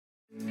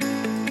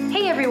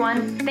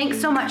everyone.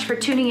 Thanks so much for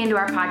tuning into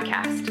our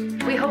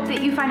podcast. We hope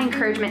that you find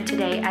encouragement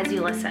today as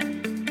you listen.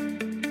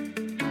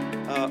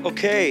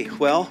 Okay,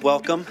 well,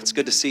 welcome. It's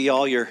good to see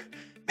all your...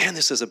 Man,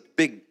 this is a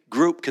big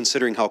group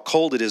considering how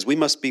cold it is. We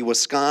must be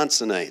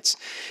Wisconsinites,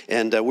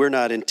 and we're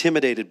not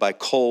intimidated by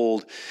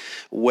cold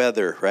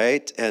weather,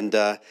 right? And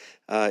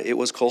it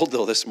was cold,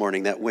 though, this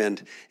morning, that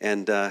wind,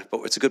 but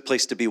it's a good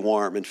place to be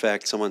warm. In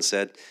fact, someone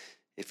said,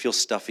 it feels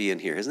stuffy in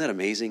here. Isn't that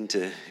amazing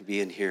to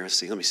be in here?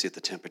 Let me see what the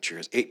temperature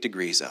is. 8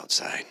 degrees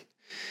outside.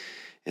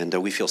 And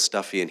we feel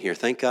stuffy in here.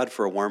 Thank God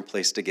for a warm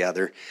place to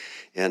gather.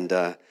 And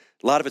a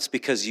lot of it's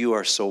because you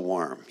are so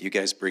warm. You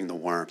guys bring the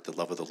warmth, the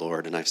love of the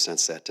Lord, and I've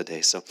sensed that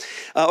today. So,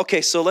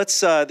 so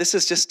let's, this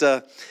is just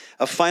a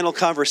final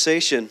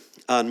conversation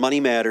on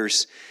money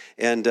matters.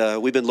 And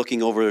we've been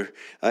looking over,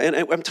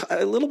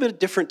 a little bit of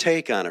different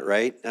take on it,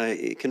 right?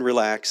 You can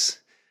relax.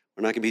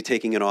 We're not going to be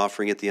taking an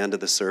offering at the end of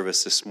the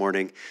service this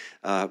morning,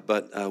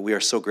 but we are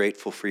so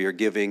grateful for your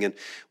giving, and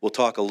we'll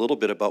talk a little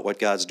bit about what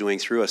God's doing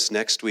through us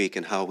next week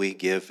and how we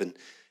give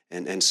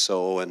and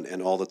sow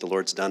and all that the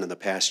Lord's done in the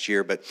past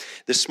year. But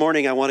this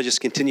morning, I want to just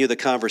continue the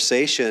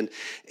conversation,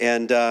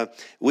 and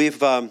we've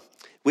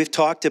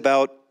talked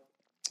about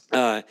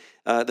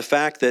the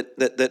fact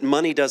that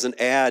money doesn't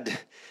add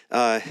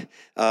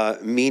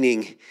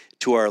meaning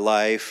to our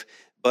life,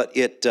 but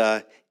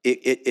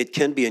it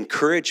can be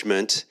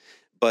encouragement.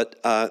 But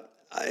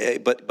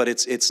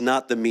it's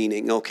not the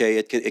meaning. Okay,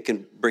 it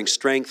can bring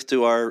strength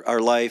to our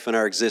life and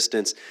our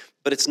existence,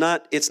 but it's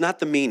not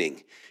the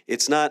meaning.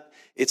 It's not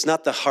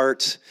the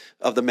heart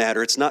of the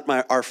matter. It's not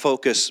our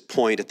focus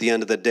point at the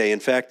end of the day. In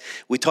fact,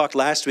 we talked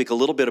last week a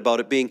little bit about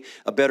it being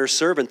a better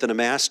servant than a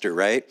master,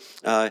 right?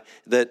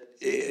 That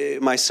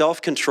my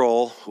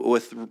self-control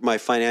with my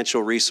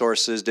financial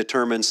resources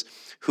determines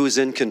who's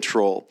in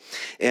control.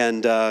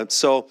 And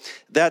so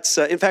that's,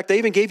 in fact, I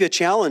even gave you a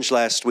challenge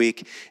last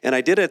week, and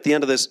I did it at the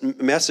end of this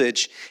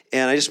message,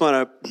 and I just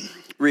want to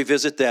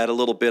revisit that a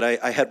little bit.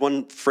 I had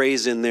one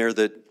phrase in there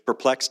that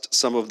perplexed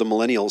some of the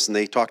millennials, and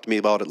they talked to me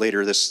about it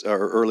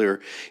earlier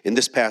in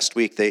this past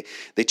week.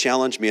 They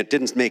challenged me. It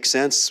didn't make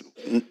sense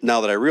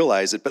now that I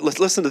realize it, but let's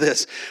listen to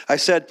this. I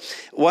said,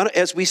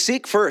 as we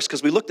seek first,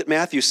 because we looked at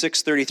Matthew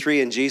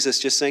 6:33 and Jesus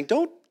just saying,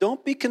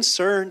 don't be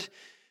concerned.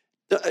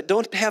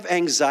 Don't have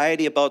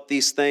anxiety about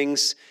these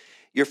things.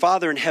 Your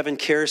Father in heaven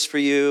cares for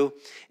you.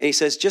 And he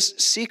says,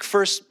 just seek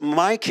first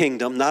my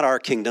kingdom, not our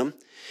kingdom,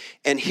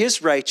 and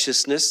his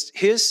righteousness,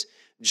 his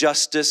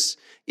justice,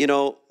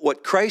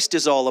 what Christ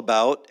is all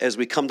about as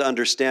we come to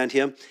understand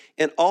him.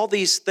 And all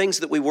these things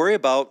that we worry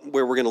about,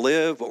 where we're going to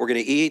live, what we're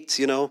going to eat,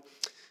 who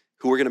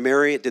we're going to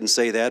marry. It didn't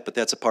say that, but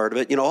that's a part of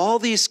it. All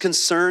these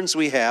concerns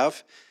we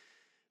have,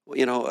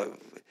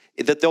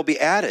 that they'll be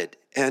added.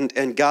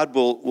 And God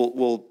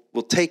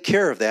will take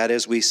care of that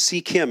as we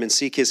seek him and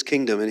seek his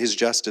kingdom and his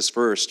justice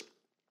first.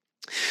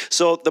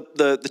 So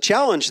the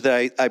challenge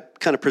that I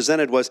kind of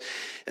presented was,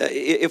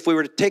 if we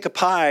were to take a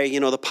pie,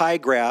 the pie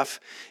graph,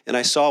 and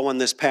I saw one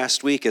this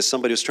past week as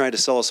somebody was trying to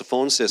sell us a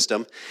phone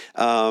system,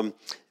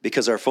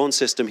 because our phone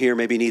system here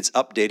maybe needs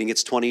updating.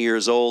 It's 20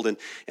 years old,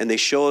 and they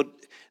showed,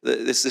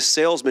 this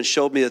salesman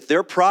showed me that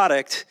their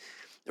product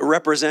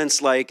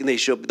represents and they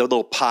showed the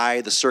little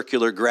pie, the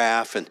circular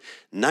graph, and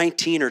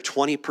 19 or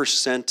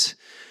 20%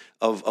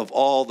 of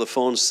all the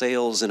phone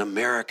sales in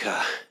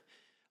America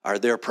are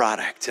their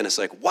product. And it's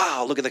like,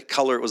 wow, look at the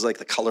color. It was like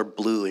the color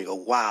blue. And you go,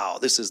 wow,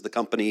 this is the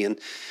company. And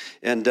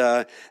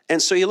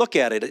so you look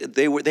at it,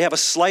 they have a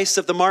slice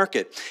of the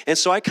market. And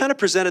so I kind of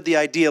presented the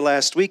idea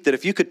last week that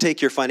if you could take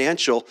your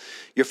financial,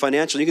 you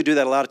could do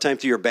that a lot of time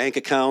through your bank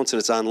accounts, and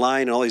it's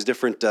online and all these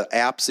different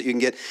apps that you can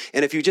get.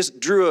 And if you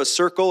just drew a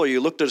circle, or you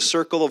looked at a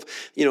circle of,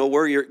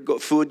 where your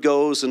food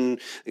goes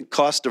and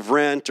cost of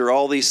rent or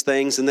all these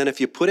things, and then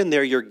if you put in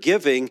there your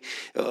giving,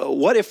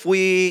 what if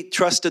we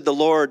trusted the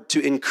Lord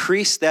to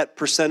increase that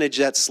percentage,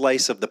 that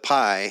slice of the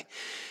pie?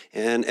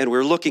 And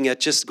we're looking at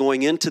just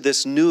going into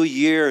this new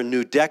year, a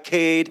new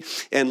decade,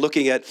 and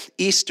looking at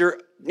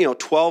Easter,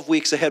 12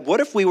 weeks ahead. What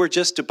if we were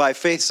just to, by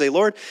faith, say,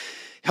 Lord,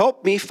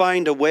 help me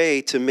find a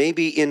way to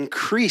maybe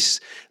increase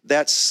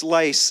that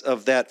slice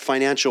of that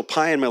financial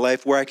pie in my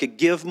life where I could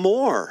give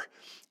more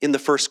in the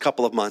first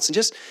couple of months, and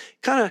just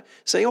kind of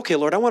saying, okay,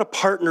 Lord, I want to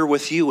partner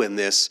with you in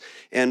this,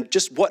 and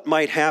just what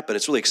might happen.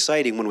 It's really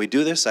exciting when we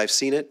do this. I've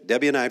seen it.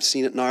 Debbie and I have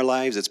seen it in our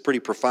lives. It's pretty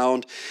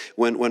profound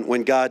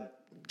when God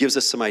gives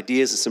us some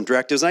ideas and some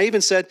directives. And I even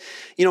said,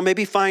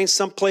 maybe find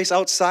someplace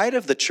outside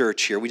of the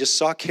church here. We just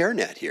saw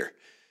CareNet here.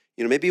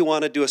 Maybe you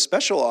want to do a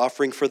special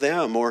offering for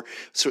them, or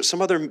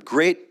some other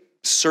great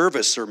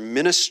service or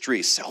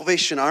ministry,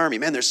 Salvation Army.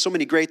 Man, there's so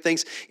many great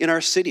things in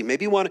our city.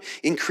 Maybe you want to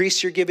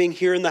increase your giving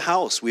here in the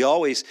house. We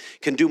always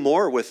can do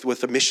more with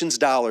the missions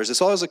dollars.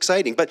 It's always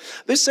exciting. But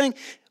they're saying,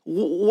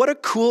 what a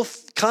cool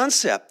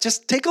concept.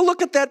 Just take a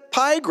look at that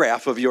pie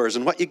graph of yours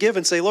and what you give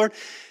and say, Lord,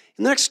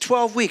 in the next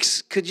 12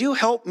 weeks, could you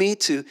help me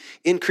to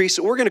increase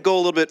it? We're going to go a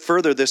little bit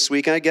further this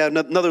week. I got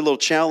another little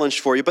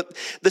challenge for you. But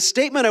the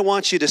statement I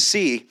want you to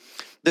see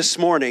this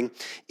morning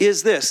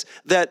is this,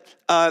 that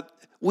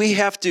we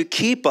have to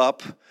keep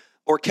up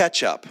or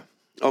catch up.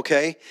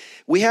 okay?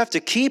 We have to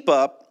keep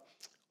up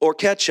or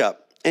catch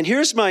up. And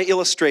here's my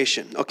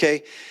illustration,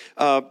 okay?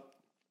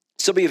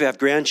 Some of you have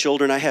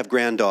grandchildren. I have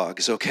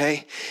granddogs,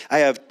 okay? I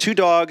have 2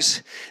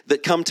 dogs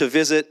that come to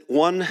visit.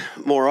 One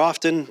more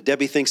often.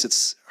 Debbie thinks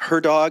it's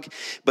her dog,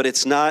 but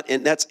it's not,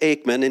 and that's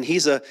Aikman, and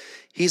he's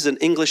an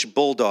English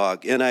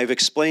bulldog. And I've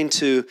explained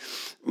to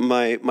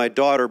my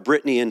daughter,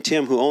 Brittany, and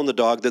Tim, who own the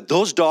dog, that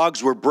those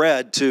dogs were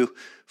bred to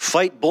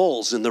fight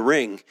bulls in the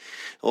ring.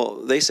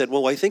 Well, they said,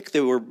 well, I think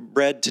they were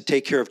bred to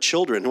take care of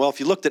children. Well, if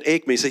you looked at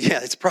Aikman, you said, yeah,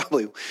 it's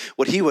probably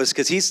what he was,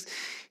 because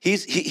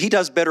he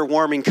does better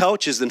warming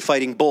couches than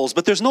fighting bulls.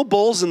 But there's no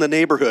bulls in the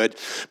neighborhood.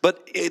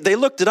 But they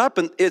looked it up,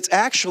 and it's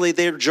actually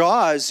their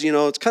jaws,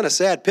 it's kind of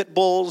sad. Pit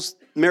bulls,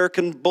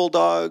 American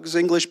bulldogs,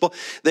 English bull,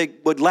 they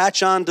would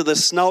latch on to the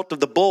snout of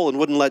the bull and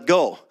wouldn't let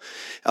go.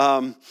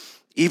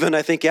 Even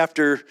I think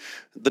after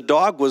the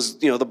dog was,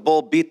 the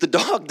bull beat the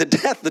dog to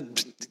death,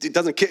 it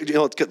doesn't,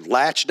 it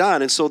latched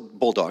on. And so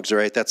bulldogs, all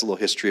right, that's a little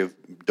history of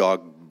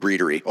dog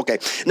breedery. Okay,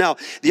 now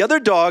the other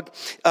dog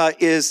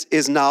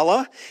is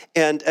Nala,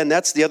 and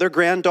that's the other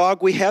grand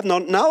dog we have. Now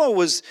Nala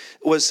was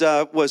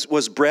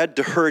bred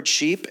to herd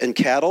sheep and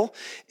cattle,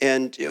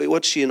 and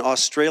what's she, an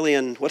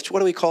Australian? What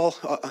do we call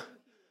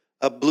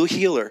a blue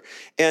heeler?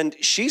 And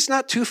she's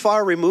not too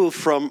far removed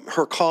from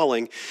her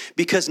calling,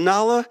 because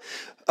Nala,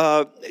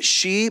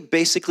 she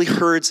basically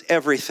herds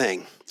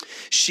everything.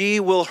 She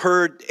will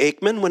herd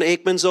Aikman when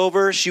Aikman's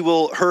over. She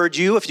will herd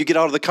you if you get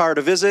out of the car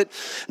to visit.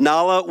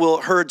 Nala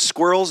will herd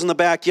squirrels in the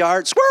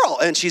backyard. Squirrel!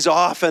 And she's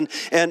off. And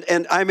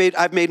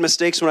I've made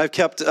mistakes when I've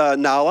kept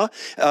Nala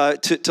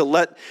to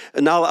let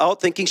Nala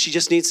out, thinking she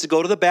just needs to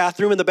go to the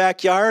bathroom in the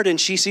backyard,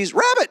 and she sees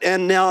rabbit.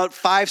 And now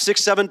 5,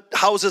 6, 7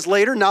 houses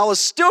later, Nala's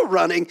still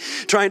running,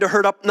 trying to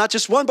herd up not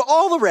just one, but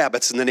all the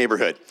rabbits in the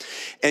neighborhood.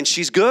 And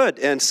she's good.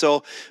 And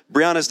so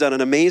Brianna's done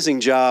an amazing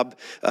job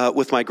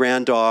with my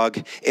grand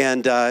dog.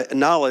 And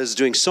Nala is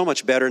doing so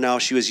much better now.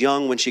 She was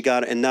young when she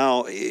got it, and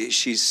now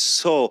she's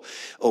so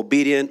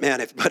obedient.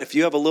 Man, but if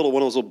you have one of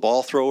those little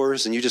ball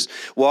throwers and you just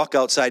walk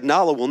outside,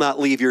 Nala will not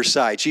leave your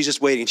side. She's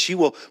just waiting. She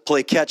will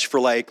play catch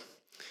for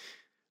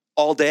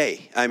all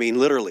day. I mean,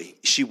 literally,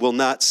 she will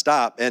not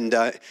stop. And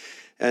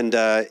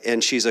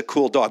she's a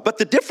cool dog. But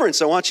the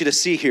difference I want you to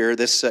see here,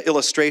 this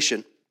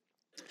illustration,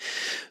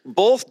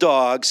 both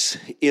dogs,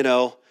 need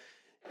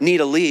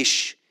a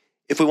leash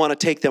if we want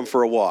to take them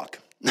for a walk.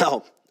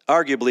 Now,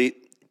 arguably,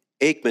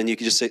 Aikman, you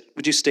could just say,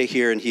 would you stay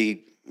here? And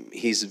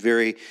he's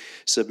very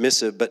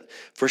submissive. But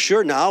for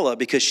sure, Nala,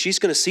 because she's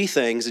going to see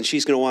things and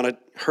she's going to want to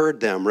herd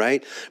them,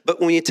 right? But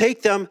when you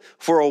take them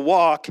for a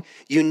walk,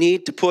 you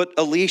need to put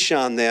a leash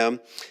on them.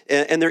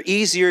 And they're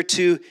easier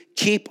to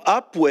keep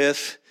up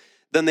with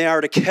than they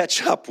are to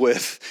catch up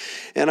with.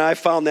 And I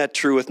found that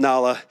true with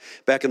Nala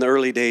back in the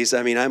early days.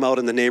 I mean, I'm out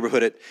in the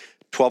neighborhood at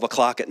 12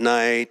 o'clock at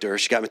night, or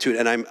she got me to it,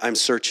 and I'm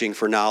searching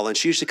for Nala, and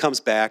she usually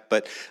comes back,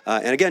 but,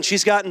 and again,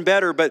 she's gotten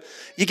better, but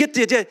you get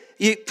the idea.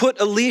 You put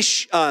a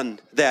leash on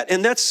that,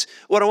 and that's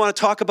what I want to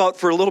talk about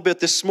for a little bit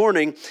this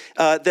morning,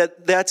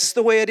 that's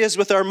the way it is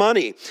with our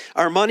money.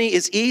 Our money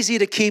is easy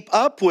to keep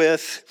up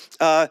with,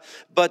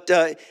 but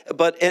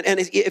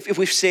if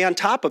we stay on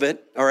top of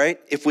it, all right,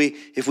 if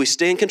we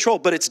stay in control,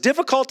 but it's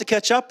difficult to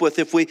catch up with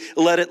if we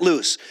let it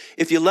loose.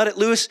 If you let it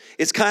loose,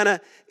 it's kind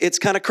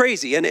of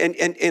crazy, and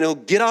it'll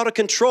get out of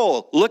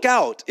control. Look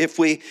out if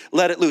we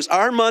let it loose.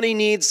 Our money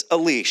needs a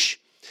leash,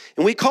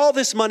 and we call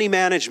this money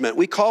management.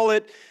 We call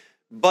it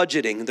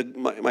budgeting.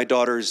 My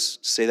daughters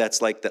say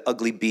that's like the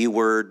ugly B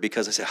word,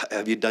 because I say,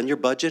 have you done your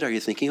budget? Are you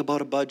thinking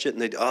about a budget?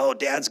 And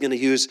Dad's going to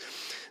use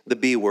the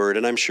B word,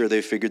 and I'm sure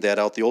they figured that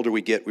out. The older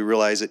we get, we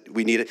realize that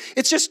we need it.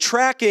 It's just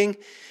tracking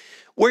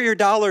where your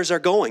dollars are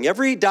going.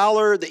 Every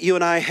dollar that you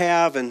and I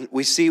have, and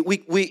we see,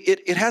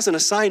 it has an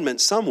assignment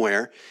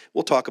somewhere.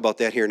 We'll talk about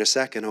that here in a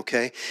second,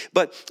 okay?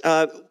 But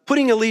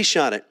putting a leash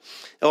on it,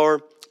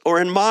 or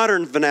in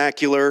modern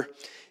vernacular,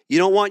 you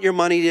don't want your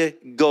money to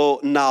go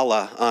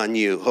Nala on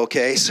you,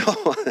 okay? So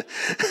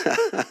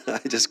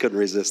I just couldn't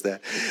resist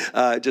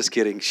that. Just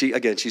kidding.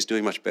 She's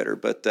doing much better.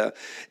 But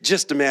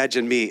just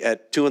imagine me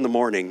at 2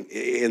 a.m.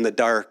 in the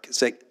dark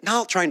saying,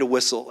 now trying to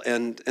whistle,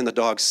 and the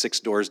dog's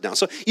 6 doors down.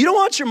 So you don't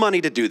want your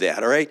money to do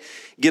that, all right?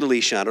 Get a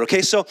leash on it,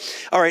 okay? So,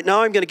 all right,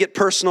 now I'm going to get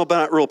personal, but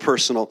not real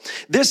personal.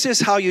 This is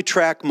how you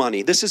track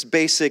money. This is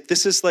basic.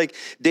 This is like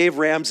Dave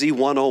Ramsey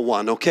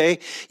 101, okay?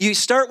 You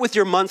start with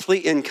your monthly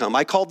income.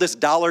 I call this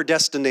dollar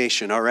destination.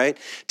 All right,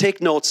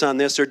 take notes on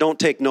this, or don't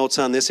take notes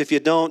on this. If you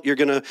don't, you're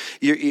gonna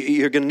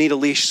need a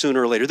leash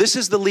sooner or later. This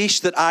is the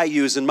leash that I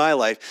use in my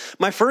life.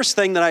 My first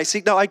thing that I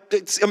see now,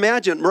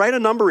 imagine, write a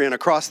number in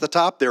across the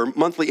top there,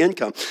 monthly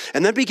income,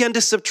 and then begin to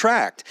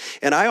subtract.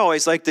 And I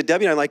always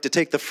Debbie and I like to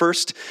take the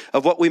first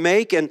of what we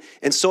make and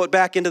sow it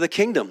back into the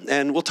kingdom.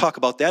 And we'll talk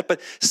about that.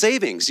 But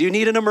savings, you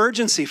need an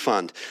emergency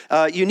fund.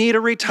 You need a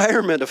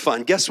retirement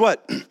fund. Guess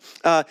what?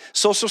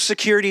 Social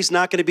Security is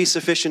not going to be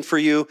sufficient for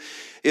you.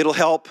 it'll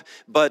help.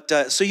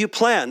 But so you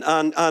plan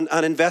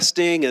on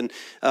investing, and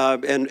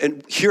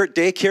here at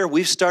Daycare,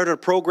 we've started a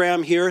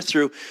program here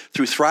through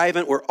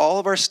Thrivent where all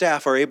of our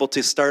staff are able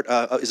to start.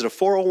 Is it a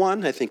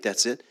 401? I think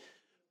that's it.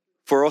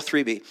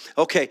 403B.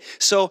 Okay,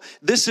 so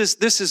this is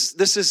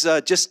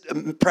just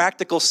a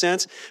practical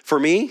sense. For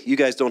me, you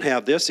guys don't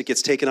have this. It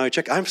gets taken out of your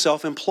check. I'm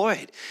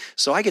self-employed,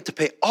 so I get to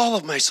pay all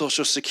of my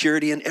Social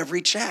Security in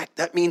every check.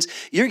 That means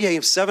you're getting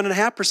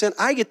 7.5%.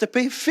 I get to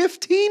pay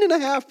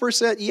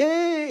 15.5%.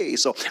 Yay!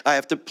 So I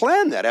have to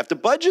plan that. I have to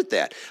budget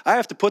that. I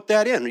have to put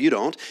that in. You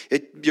don't.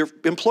 Your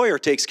employer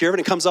takes care of it.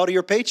 And it comes out of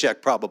your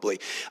paycheck probably.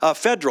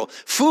 Federal.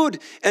 Food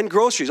and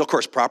groceries. Of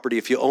course, property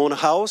if you own a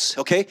house.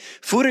 Okay,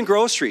 food and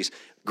groceries.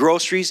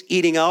 Groceries,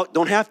 eating out.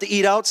 Don't have to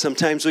eat out.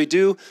 Sometimes we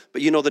do,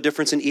 but you know the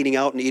difference in eating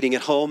out and eating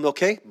at home,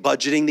 okay?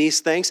 Budgeting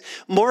these things.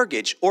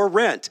 Mortgage or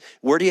rent.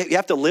 Where do you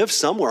have to live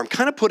somewhere? I'm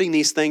kind of putting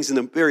these things in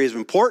the areas of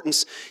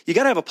importance. You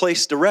got to have a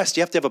place to rest.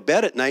 You have to have a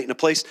bed at night and a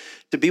place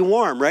to be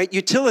warm, right?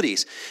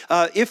 Utilities.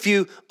 If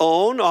you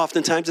own,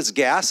 oftentimes it's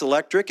gas,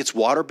 electric, it's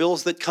water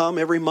bills that come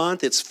every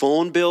month, it's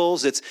phone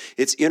bills,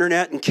 it's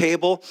internet and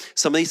cable.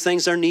 Some of these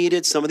things are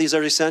needed. Some of these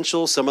are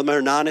essentials. Some of them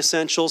are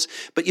non-essentials.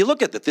 But you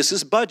look at that. This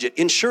is budget,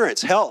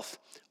 insurance, health,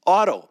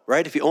 auto,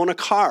 right? If you own a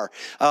car,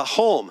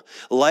 home,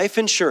 life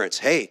insurance.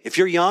 Hey, if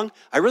you're young,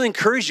 I really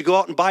encourage you to go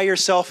out and buy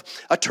yourself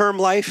a term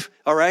life,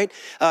 all right?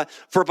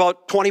 For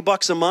about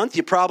 $20 a month,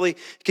 you probably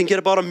can get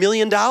about $1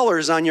 million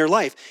on your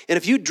life. And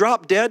if you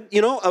drop dead,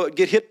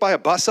 get hit by a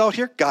bus out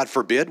here, God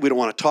forbid, we don't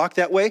want to talk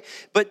that way,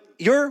 but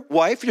your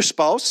wife, your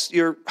spouse,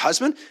 your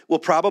husband will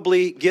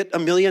probably get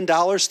 $1 million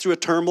through a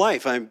term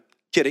life. I'm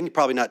kidding,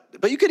 probably not,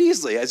 but you could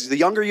easily. As the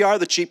younger you are,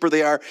 the cheaper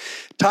they are.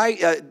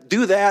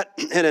 Do that,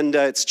 and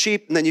it's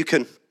cheap, and then you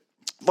can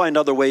find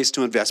other ways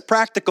to invest.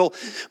 Practical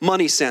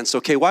money sense,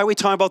 okay? Why are we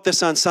talking about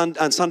this on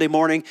Sunday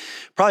morning?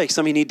 Probably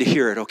some of you need to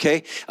hear it,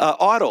 okay?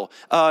 Auto,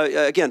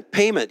 again,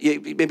 payment.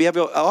 Maybe you have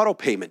an auto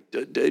payment.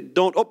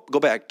 Go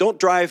back. Don't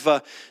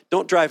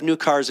drive new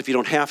cars if you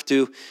don't have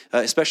to,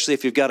 especially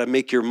if you've got to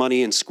make your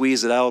money and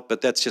squeeze it out, but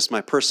that's just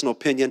my personal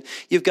opinion.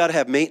 You've got to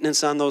have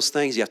maintenance on those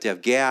things. You have to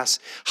have gas,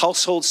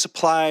 household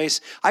supplies.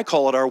 I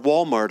call it our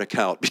Walmart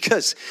account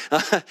because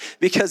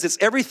it's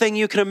everything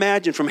you can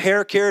imagine, from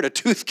hair care to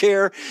tooth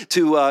care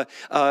to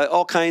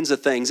all kinds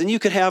of things. And you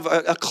could have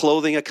a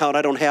clothing account.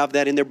 I don't have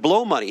that in there.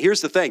 Blow money.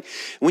 Here's the thing.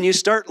 When you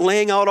start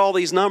laying out all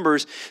these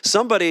numbers,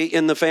 somebody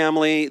in the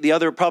family,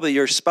 probably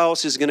your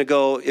spouse is going to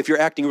go, if you're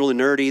acting really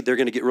nerdy, they're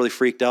going to get really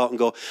freaked out and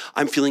go,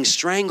 I'm feeling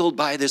strangled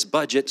by this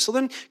budget. So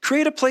then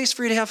create a place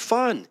for you to have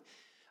fun.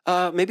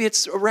 Maybe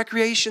it's a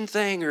recreation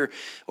thing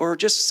or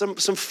just some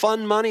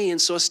fun money.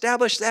 And so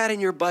establish that in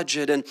your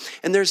budget. And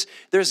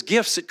there's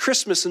gifts at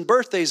Christmas and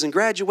birthdays and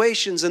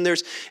graduations, and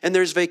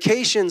there's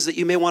vacations that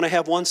you may want to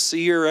have once a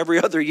year, every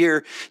other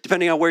year,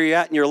 depending on where you're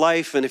at in your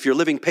life and if you're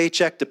living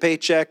paycheck to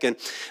paycheck. And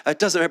it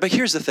doesn't matter. But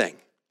here's the thing.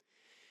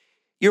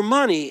 Your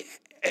money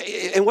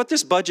and what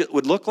this budget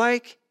would look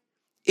like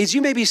is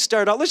you maybe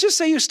start out, let's just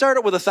say you start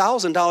out with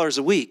 $1,000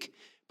 a week.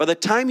 By the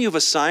time you've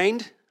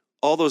assigned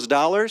all those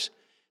dollars,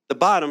 the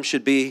bottom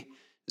should be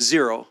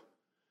zero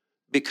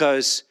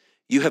because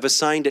you have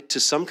assigned it to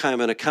some kind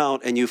of an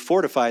account and you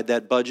fortified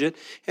that budget,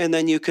 and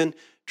then you can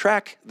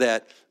track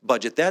that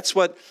budget. That's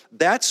what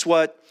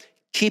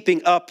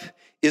keeping up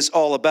is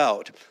all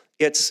about.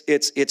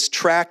 It's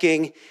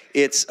tracking,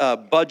 it's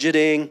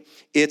budgeting,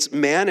 it's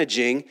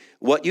managing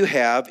what you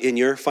have in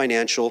your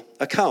financial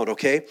account,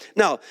 okay?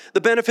 Now, the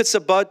benefits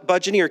of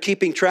budgeting or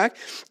keeping track,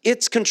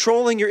 it's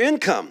controlling your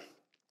income.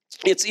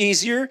 It's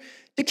easier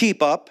to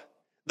keep up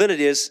than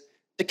it is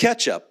to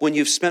catch up. When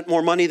you've spent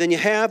more money than you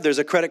have, there's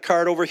a credit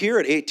card over here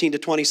at 18 to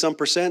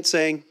 20%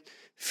 saying,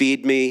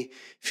 feed me,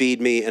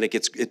 and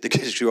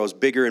it grows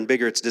bigger and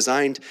bigger. It's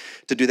designed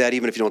to do that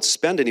even if you don't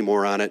spend any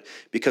more on it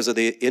because of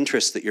the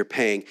interest that you're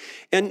paying.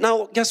 And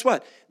now, guess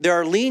what? There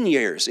are lean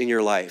years in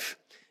your life.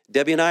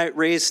 Debbie and I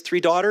raised 3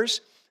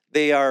 daughters.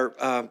 They are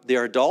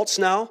adults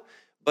now,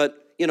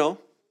 but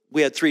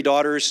we had 3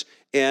 daughters,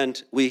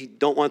 and we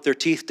don't want their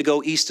teeth to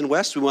go east and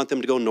west. We want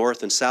them to go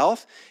north and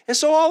south. And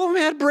so all of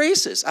them had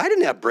braces. I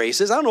didn't have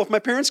braces. I don't know if my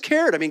parents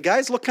cared. I mean,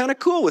 guys look kind of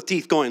cool with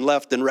teeth going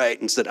left and right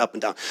instead of up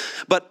and down.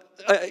 But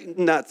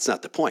that's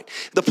not the point.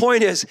 The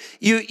point is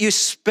you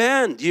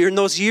spend, you're in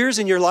those years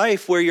in your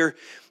life where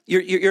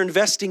you're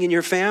investing in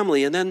your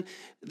family, and then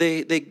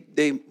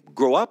they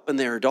grow up in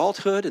their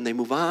adulthood and they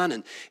move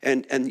on,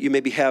 and you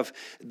maybe have,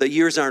 the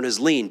years aren't as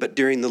lean, but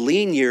during the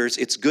lean years,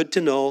 it's good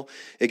to know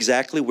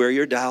exactly where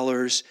your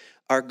dollars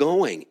are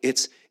going.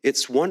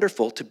 It's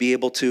wonderful to be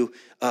able to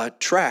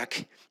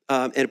track,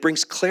 and it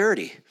brings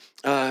clarity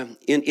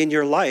in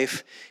your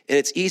life, and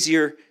it's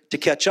easier to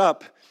catch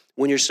up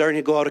when you're starting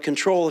to go out of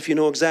control if you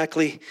know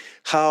exactly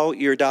how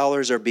your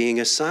dollars are being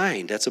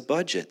assigned. That's a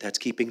budget. That's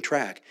keeping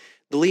track.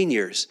 The lean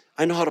years,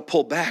 I know how to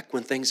pull back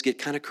when things get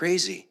kind of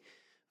crazy.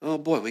 Oh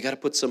boy, we got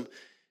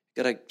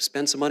to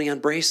spend some money on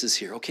braces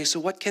here. Okay, so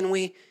what can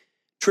we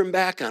trim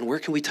back on? Where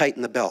can we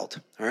tighten the belt?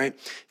 All right,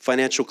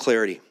 financial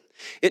clarity.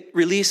 It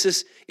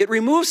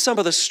removes some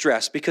of the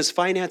stress because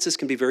finances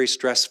can be very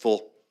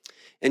stressful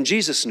And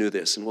Jesus knew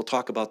this, and we'll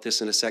talk about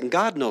this in a second.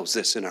 God knows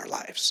this in our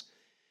lives.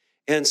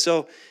 And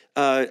so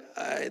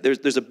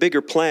there's a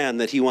bigger plan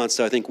that he wants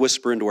to, I think,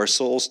 whisper into our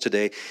souls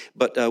today,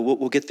 but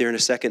we'll get there in a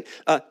second.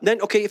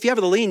 Then, okay, if you have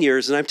the lean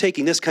years, and I'm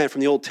taking this kind of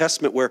from the Old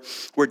Testament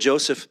where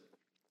Joseph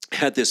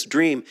had this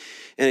dream,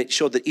 and it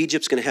showed that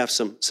Egypt's going to have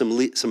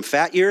some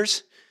fat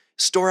years,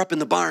 store up in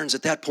the barns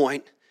at that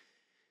point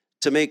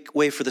to make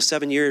way for the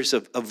 7 years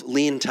of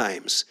lean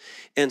times.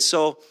 And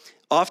so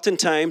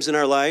oftentimes in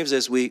our lives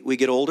as we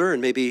get older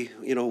and maybe,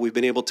 we've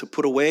been able to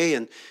put away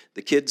and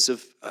the kids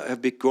have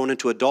grown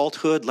into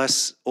adulthood,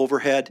 less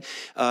overhead,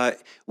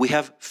 we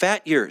have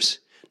fat years.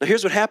 Now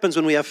here's what happens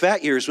when we have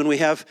fat years, when we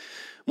have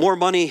more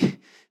money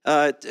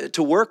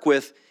to work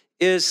with,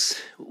 is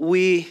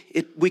we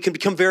can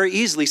become very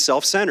easily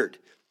self-centered.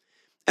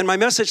 And my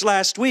message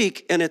last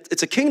week, and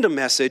it's a kingdom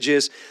message,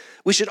 is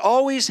we should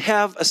always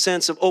have a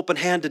sense of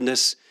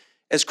open-handedness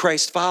as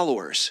Christ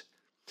followers.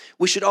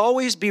 We should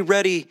always be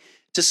ready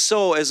to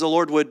sow as the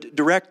Lord would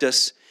direct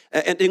us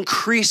and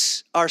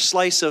increase our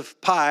slice of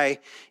pie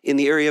in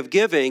the area of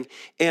giving.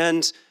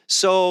 And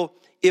so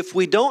if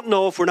we don't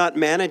know, if we're not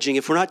managing,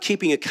 if we're not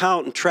keeping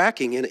account and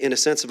tracking in a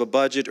sense of a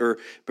budget or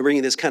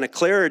bringing this kind of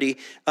clarity,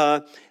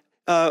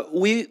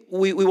 we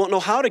won't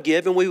know how to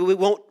give, and we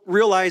won't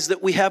realize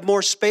that we have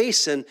more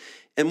space and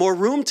more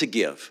room to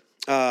give.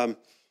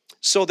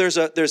 So there's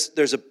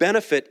a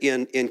benefit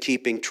in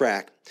keeping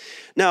track.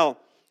 Now,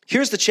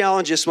 here's the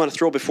challenge I just want to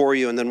throw before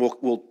you, and then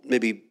we'll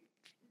maybe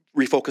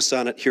refocus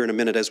on it here in a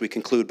minute as we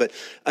conclude. But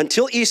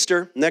until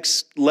Easter,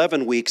 next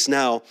 11 weeks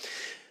now,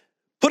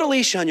 put a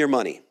leash on your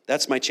money.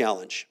 That's my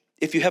challenge.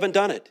 If you haven't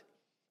done it,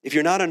 if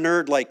you're not a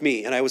nerd like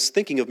me, and I was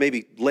thinking of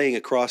maybe laying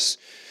across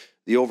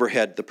the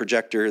overhead, the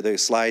projector, the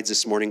slides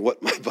this morning,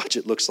 what my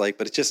budget looks like,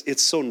 but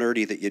it's so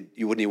nerdy that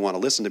you wouldn't even want to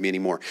listen to me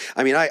anymore.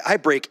 I mean, I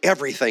break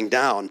everything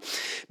down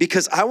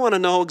because I want to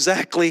know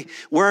exactly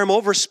where I'm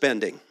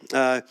overspending.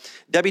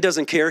 Debbie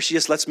doesn't care. She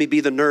just lets me be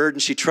the nerd,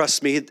 and she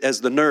trusts me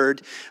as the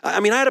nerd. I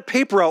mean, I had a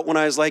paper out when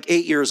I was like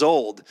 8 years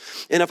old,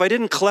 and if I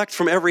didn't collect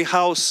from every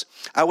house,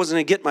 I wasn't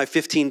going to get my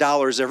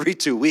 $15 every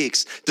 2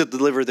 weeks to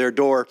deliver their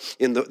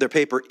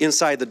paper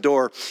inside the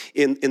door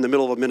in the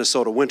middle of a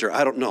Minnesota winter.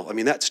 I don't know. I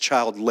mean, that's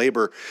child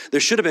labor. There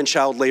should have been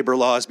child labor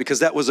laws because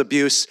that was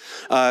abuse.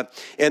 And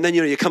then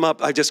you come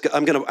up.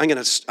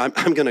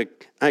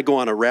 I go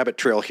on a rabbit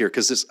trail here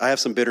because I have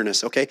some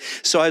bitterness. Okay,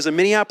 so I was a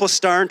Minneapolis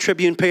Star and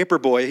Tribune paper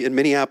boy in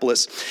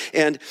Minneapolis,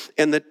 and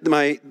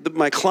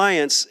my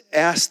clients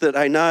asked that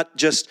I not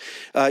just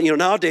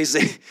nowadays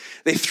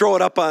they throw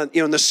it up on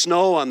in the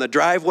snow on the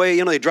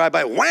driveway. They drive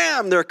by,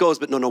 wham, there it goes.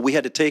 But no, we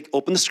had to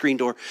open the screen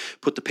door,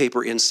 put the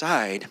paper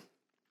inside.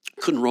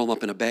 Couldn't roll them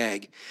up in a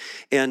bag,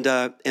 and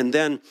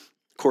then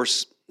of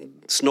course.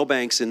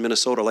 Snowbanks in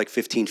Minnesota are like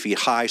 15 feet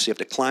high, so you have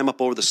to climb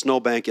up over the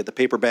snowbank, get the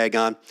paper bag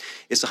on.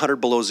 It's 100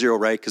 below zero,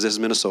 right? Because this is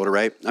Minnesota,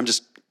 right? I'm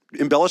just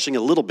embellishing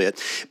a little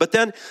bit. But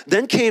then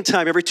came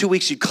time, every 2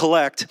 weeks you'd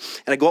collect,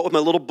 and I'd go out with my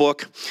little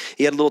book.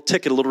 You had a little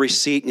ticket, a little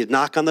receipt, and you'd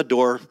knock on the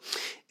door,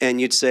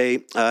 and you'd say,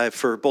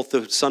 for both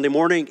the Sunday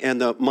morning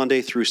and the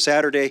Monday through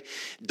Saturday,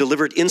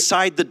 delivered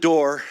inside the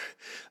door,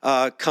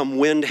 come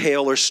wind,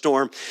 hail, or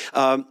storm,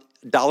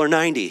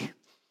 $1.90.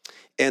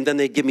 And then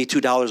they'd give me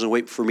 $2 and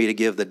wait for me to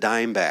give the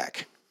dime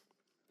back.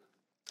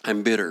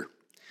 I'm bitter.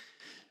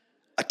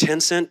 A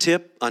 10-cent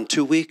tip on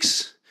 2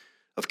 weeks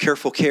of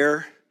careful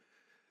care.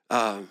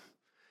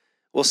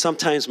 Well,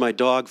 sometimes my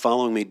dog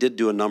following me did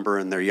do a number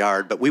in their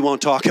yard, but we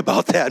won't talk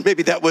about that.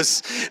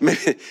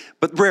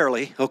 But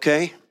rarely,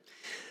 okay?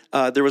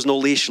 There was no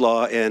leash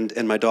law,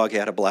 and my dog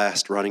had a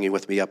blast running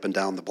with me up and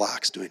down the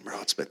blocks doing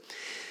routes.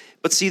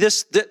 But see,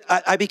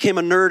 I became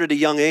a nerd at a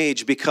young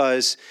age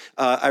because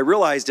I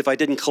realized if I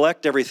didn't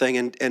collect everything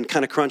and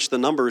kind of crunch the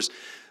numbers,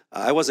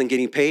 I wasn't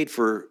getting paid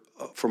for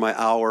my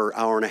hour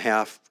and a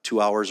half, 2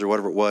 hours, or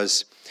whatever it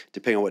was,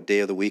 depending on what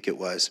day of the week it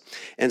was.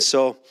 And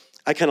so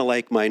I kind of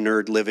like my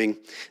nerd living.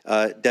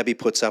 Debbie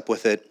puts up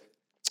with it.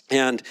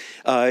 And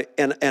I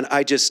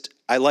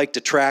like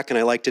to track, and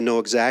I like to know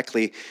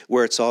exactly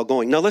where it's all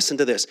going. Now listen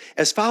to this.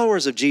 As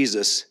followers of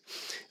Jesus,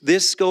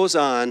 this goes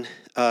on,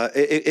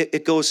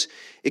 it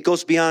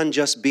goes beyond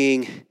just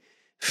being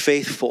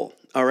faithful,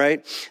 all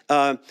right?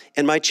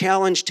 And my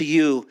challenge to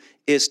you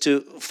is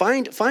to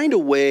find a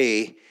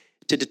way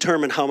to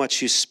determine how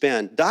much you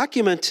spend.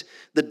 Document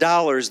the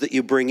dollars that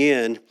you bring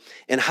in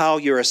and how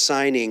you're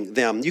assigning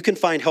them. You can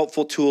find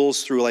helpful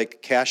tools through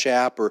like Cash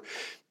App or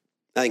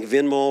I think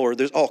Venmo, or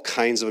there's all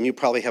kinds of them. You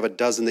probably have a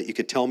dozen that you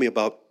could tell me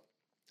about.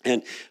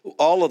 And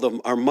all of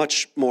them are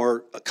much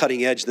more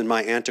cutting edge than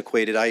my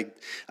antiquated. I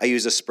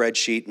use a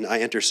spreadsheet and I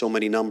enter so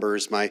many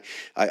numbers. But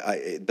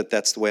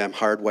that's the way I'm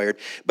hardwired.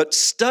 But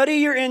study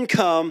your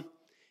income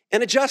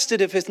and adjust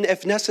it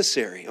if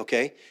necessary.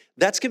 Okay,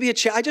 That's going to be a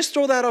challenge. I just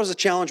throw that out as a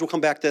challenge. We'll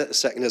come back to that in a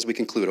second as we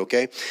conclude,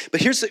 okay?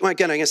 But here's,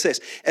 again, I'm going to say this.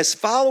 As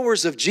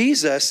followers of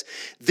Jesus,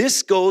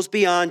 this goes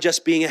beyond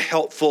just being a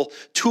helpful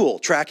tool,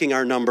 tracking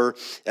our number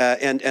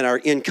and our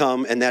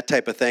income and that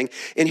type of thing.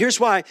 And here's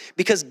why.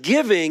 Because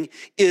giving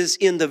is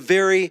in the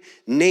very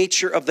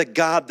nature of the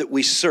God that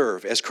we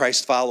serve as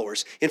Christ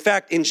followers. In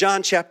fact, in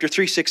John chapter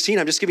 3:16,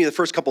 I'm just giving you the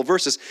first couple of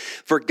verses.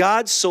 For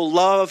God so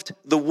loved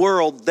the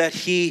world that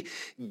he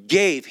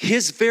gave.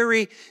 His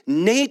very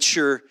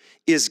nature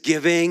is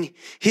giving.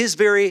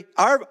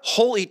 Our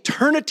whole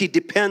eternity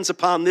depends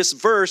upon this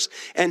verse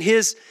and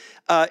his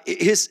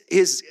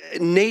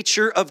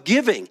nature of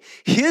giving.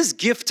 His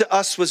gift to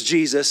us was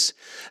Jesus.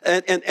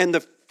 And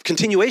the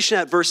continuation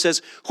of that verse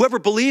says, whoever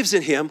believes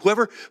in him,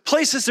 whoever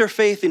places their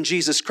faith in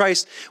Jesus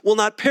Christ will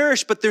not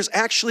perish, but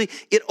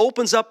it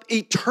opens up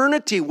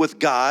eternity with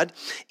God,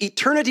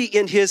 eternity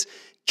in his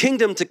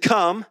kingdom to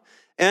come,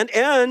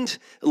 and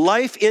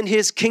life in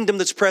his kingdom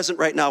that's present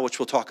right now, which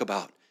we'll talk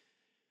about.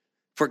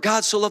 For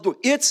God so loved the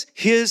world. It's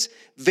his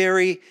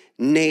very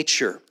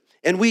nature.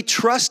 And we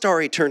trust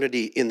our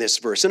eternity in this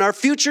verse. And our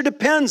future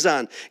depends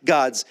on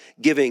God's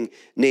giving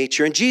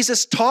nature. And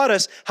Jesus taught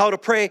us how to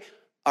pray,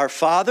 our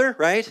Father,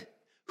 right?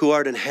 Who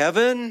art in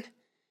heaven,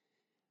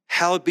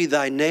 hallowed be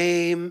thy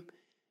name.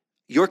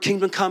 Your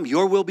kingdom come,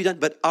 your will be done.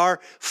 But our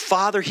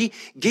Father, he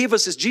gave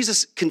us, as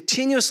Jesus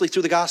continuously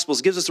through the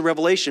Gospels gives us a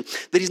revelation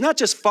that he's not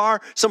just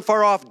some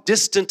far off,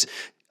 distant,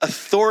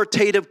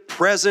 authoritative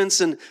presence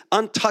and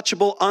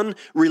untouchable,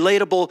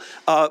 unrelatable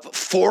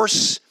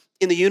force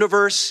in the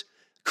universe,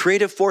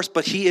 creative force,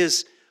 but he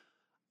is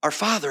our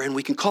Father, and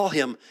we can call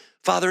him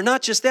Father.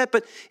 Not just that,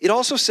 but it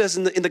also says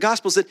in the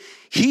Gospels that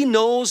he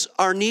knows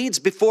our needs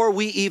before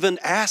we even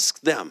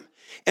ask them,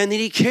 and that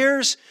he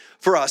cares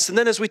for us. And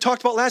then as we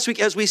talked about last week,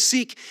 as we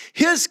seek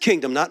his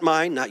kingdom, not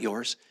mine, not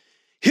yours,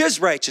 his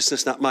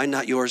righteousness, not mine,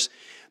 not yours,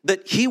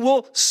 that he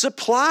will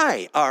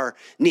supply our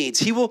needs.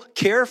 He will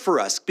care for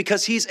us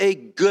because he's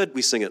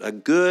we sing it,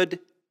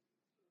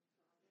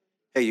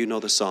 hey, you know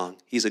the song.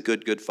 He's a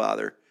good, good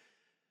Father.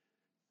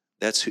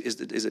 Is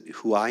it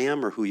who I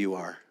am or who you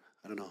are?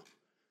 I don't know.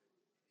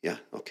 Yeah,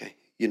 okay.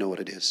 You know what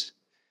it is.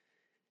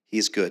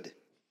 He's good.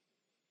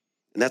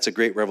 And that's a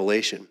great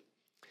revelation.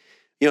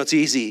 You know, it's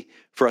easy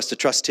for us to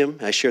trust him.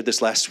 I shared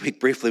this last week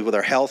briefly with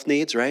our health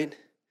needs, right?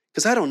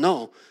 Because I don't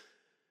know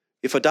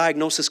if a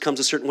diagnosis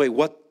comes a certain way,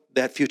 what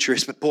that future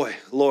is, but boy,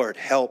 Lord,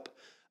 help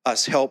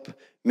us, help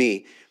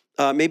me.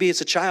 Maybe it's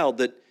a child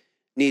that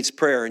needs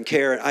prayer and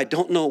care. I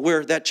don't know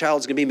where that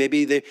child's going to be.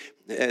 Maybe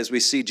as we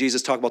see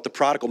Jesus talk about the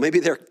prodigal,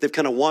 maybe they've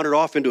kind of wandered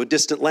off into a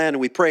distant land,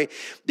 and we pray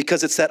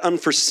because it's that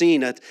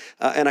unforeseen,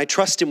 and I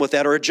trust him with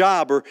that, or a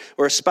job, or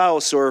a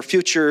spouse, or a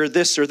future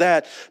this or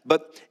that.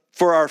 But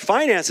for our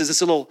finances,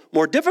 it's a little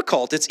more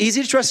difficult. It's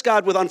easy to trust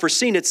God with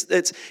unforeseen.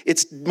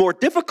 It's more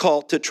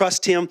difficult to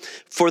trust him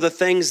for the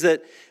things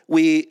that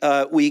we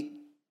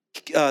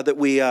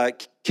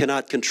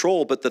cannot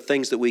control, but the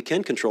things that we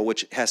can control,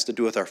 which has to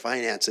do with our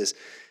finances.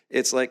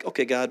 It's like,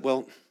 okay, God,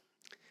 well,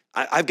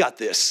 I've got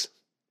this.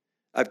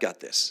 I've got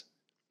this.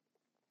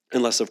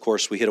 Unless, of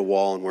course, we hit a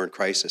wall and we're in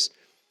crisis.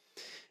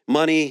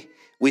 Money,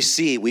 we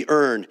see, we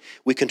earn,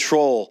 we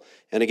control.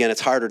 And again,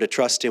 it's harder to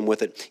trust him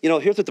with it. You know,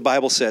 here's what the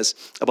Bible says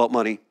about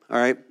money, all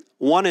right?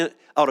 1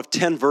 out of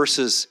 10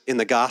 verses in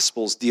the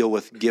Gospels deal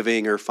with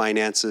giving or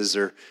finances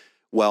or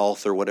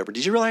wealth or whatever.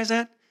 Did you realize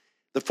that?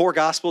 The 4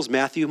 Gospels,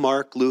 Matthew,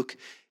 Mark, Luke,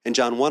 and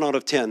John, 1 out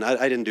of 10.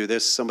 I didn't do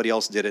this. Somebody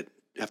else did it.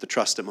 You have to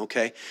trust him,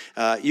 okay?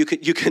 You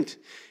can.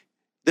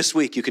 This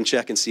week you can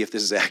check and see if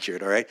this is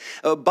accurate, all right?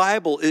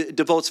 Bible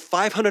devotes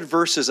 500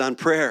 verses on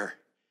prayer.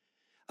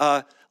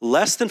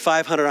 Less than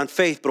 500 on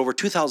faith, but over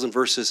 2,000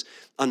 verses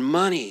on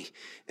money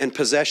and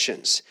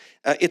possessions.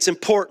 It's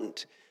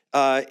important,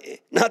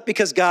 not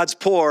because God's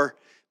poor,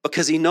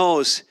 because he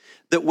knows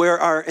that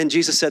and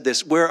Jesus said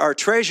this, where our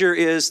treasure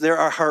is, there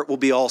our heart will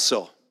be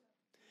also.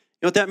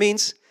 You know what that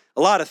means?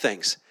 A lot of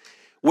things.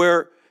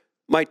 Where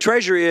my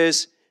treasure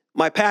is,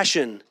 my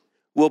passion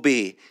will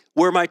be.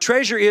 Where my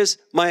treasure is,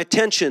 my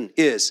attention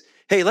is.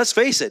 Hey, let's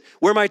face it.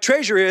 Where my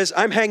treasure is,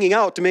 I'm hanging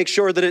out to make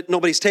sure that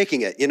nobody's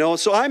taking it, you know?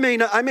 So I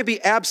may be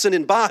absent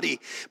in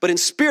body, but in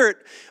spirit,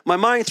 my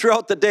mind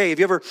throughout the day. Have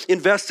you ever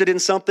invested in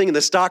something and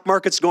the stock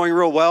market's going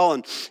real well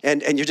and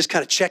you're just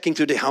kind of checking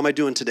through the day, how am I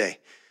doing today?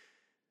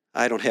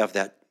 I don't have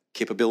that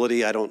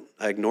capability. I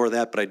ignore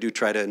that, but I do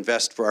try to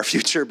invest for our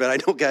future. But I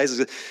know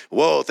guys,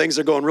 whoa, things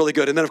are going really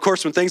good. And then, of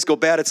course, when things go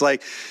bad, it's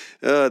like,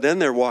 then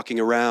they're walking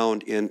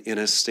around in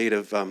a state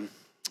of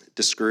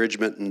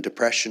discouragement and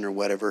depression or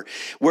whatever.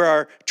 Where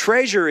our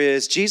treasure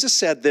is, Jesus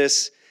said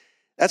this,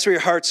 that's where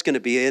your heart's going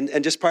to be.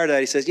 And just prior to that,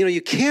 he says, you know,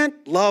 you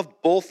can't love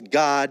both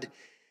God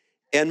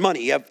and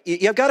money.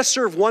 You've got to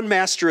serve one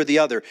master or the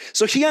other.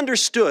 So he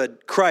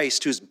understood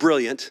Christ, who's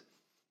brilliant,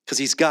 because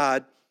he's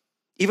God.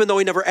 Even though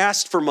he never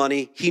asked for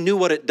money, he knew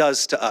what it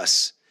does to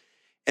us.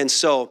 And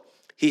so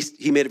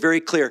he made it very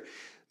clear,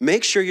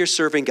 make sure you're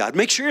serving God.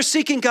 Make sure you're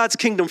seeking God's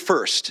kingdom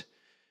first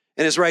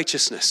and his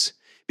righteousness.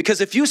 Because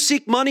if you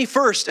seek money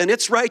first and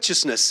its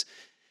righteousness,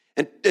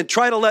 and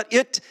try to let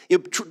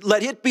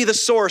it be the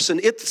source and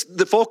it's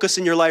the focus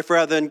in your life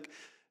rather than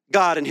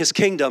God and his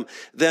kingdom,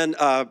 then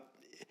you're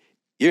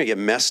going to get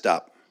messed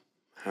up,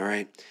 all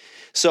right?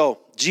 So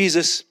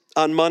Jesus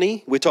on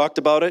money, we talked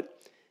about it.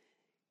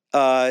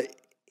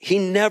 He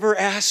never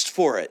asked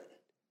for it.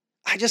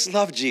 I just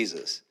love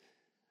Jesus.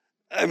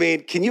 I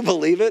mean, can you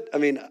believe it? I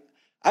mean,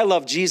 I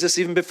love Jesus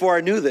even before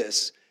I knew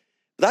this.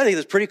 But I think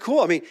that's pretty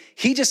cool. I mean,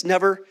 he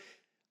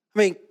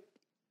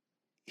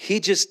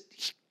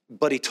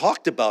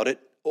talked about it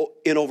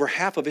in over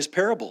half of his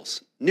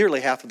parables,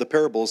 nearly half of the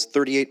parables,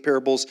 38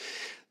 parables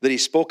that he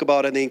spoke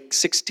about. I think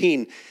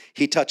 16,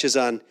 he touches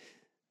on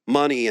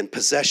money and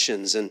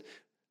possessions and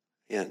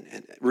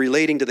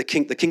relating to the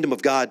kingdom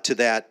of God to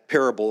that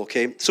parable,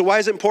 okay? So why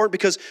is it important?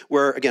 Because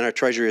where, again, our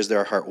treasure is, there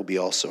our heart will be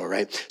also,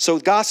 right? So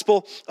the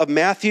Gospel of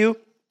Matthew,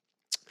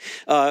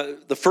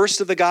 the first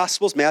of the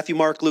Gospels, Matthew,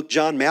 Mark, Luke,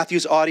 John.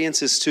 Matthew's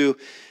audience is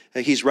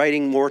he's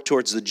writing more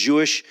towards the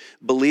Jewish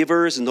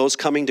believers and those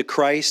coming to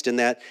Christ and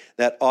that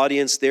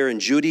audience there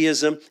in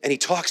Judaism. And he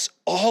talks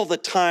all the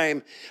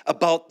time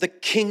about the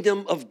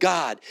kingdom of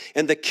God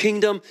and the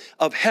kingdom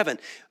of heaven.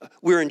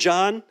 We're in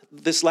John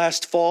this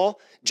last fall.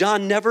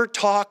 John never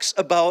talks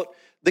about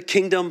the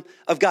kingdom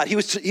of God. He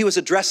was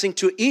addressing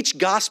to, each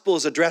gospel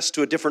is addressed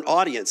to a different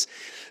audience.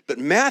 But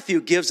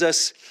Matthew gives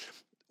us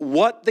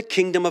what the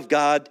kingdom of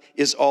God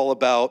is all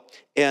about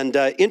and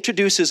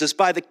introduces us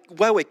by the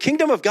way,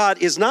 kingdom of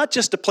God is not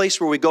just a place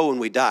where we go when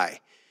we die.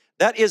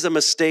 That is a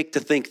mistake to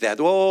think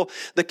that. Oh,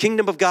 the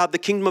kingdom of God, the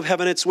kingdom of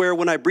heaven, it's where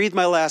when I breathe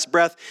my last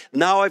breath,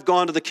 now I've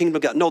gone to the kingdom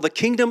of God. No, the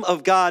kingdom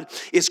of God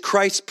is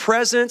Christ's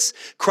presence,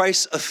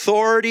 Christ's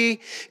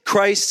authority,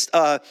 Christ's,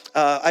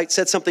 I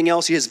said something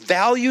else, his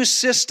value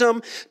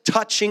system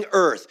touching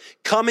earth,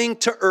 coming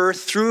to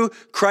earth through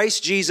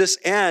Christ Jesus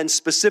and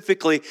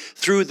specifically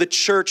through the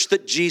church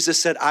that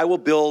Jesus said, I will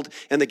build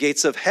and the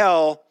gates of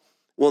hell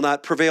will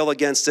not prevail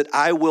against it.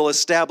 I will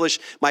establish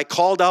my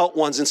called out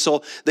ones. And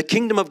so the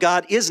kingdom of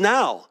God is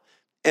now,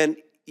 and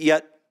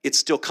yet it's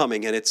still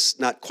coming, and it's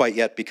not quite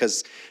yet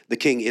because the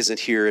king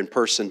isn't here in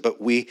person, but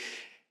we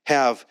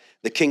have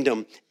the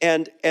kingdom.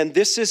 And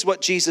this is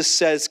what Jesus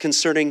says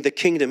concerning the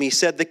kingdom. He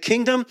said, the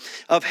kingdom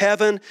of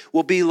heaven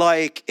will be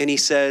like, and he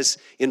says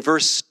in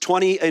verse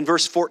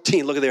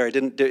 14, look at there, I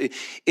didn't do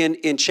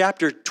in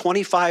chapter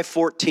 25,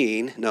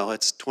 14, no,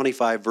 it's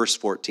 25, verse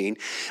 14.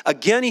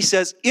 Again, he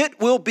says, it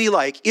will be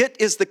like, it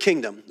is the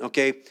kingdom,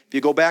 okay? If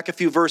you go back a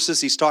few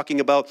verses, he's talking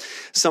about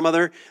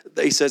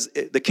he says,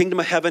 the kingdom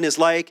of heaven is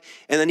like,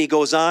 and then he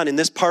goes on in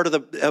this part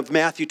of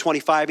Matthew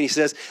 25, and he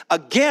says,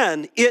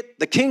 again,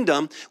 the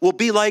kingdom will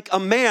be like a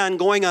man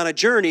going on a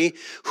journey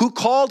who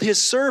called his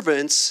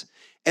servants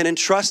and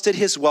entrusted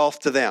his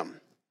wealth to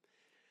them.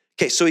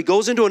 Okay, so he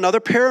goes into another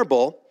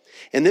parable,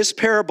 and this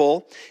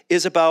parable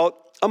is about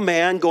a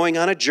man going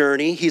on a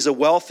journey. He's a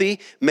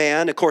wealthy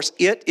man. Of course,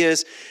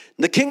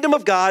 the kingdom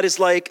of God is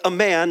like a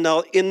man.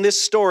 Now, in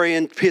this story,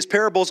 and his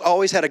parables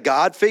always had a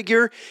God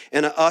figure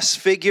and an us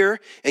figure.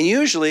 And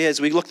usually, as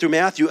we look through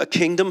Matthew, a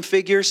kingdom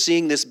figure,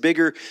 seeing this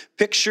bigger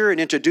picture and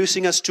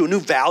introducing us to a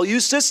new value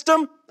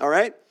system, all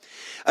right?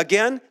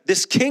 Again,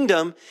 this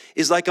kingdom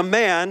is like a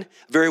man,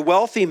 a very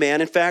wealthy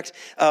man. In fact,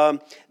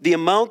 the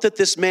amount that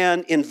this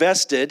man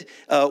invested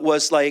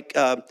was like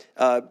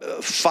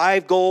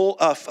 5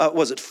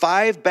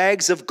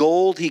 bags of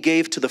gold he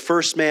gave to the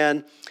first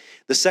man.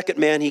 The second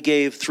man he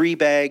gave 3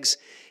 bags,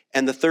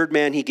 and the third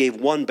man he gave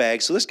 1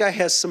 bag. So this guy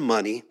has some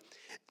money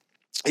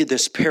in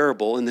this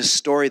parable, in this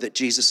story that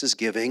Jesus is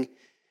giving.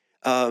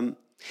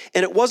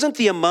 And it wasn't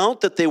the amount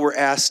that they were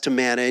asked to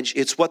manage,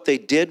 it's what they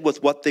did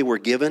with what they were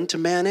given to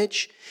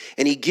manage.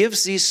 And he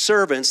gives these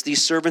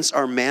servants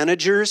are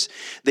managers,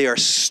 they are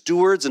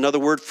stewards, another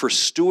word for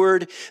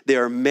steward. They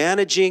are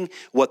managing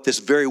what this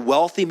very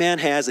wealthy man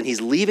has, and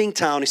he's leaving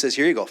town. He says,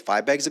 here you go,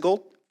 5 bags of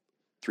gold,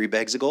 3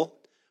 bags of gold,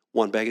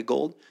 1 bag of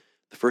gold.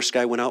 The first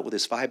guy went out with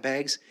his 5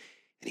 bags,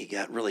 and he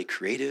got really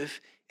creative,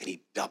 and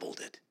he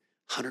doubled it,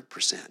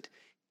 100%.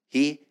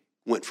 He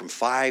went from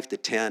 5 to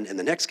 10, and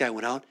the next guy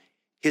went out,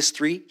 his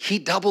 3, he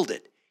doubled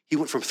it. He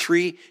went from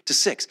 3 to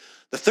 6.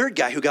 The third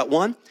guy who got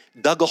 1,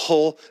 dug a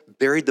hole,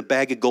 buried the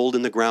bag of gold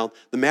in the ground.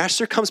 The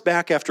master comes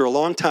back after a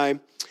long time,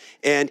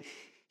 and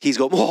he's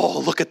going, oh,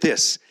 look at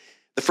this.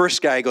 The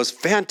first guy goes,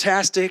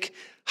 fantastic,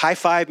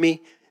 high-five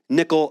me,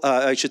 knuckle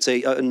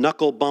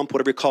bump,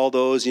 whatever you call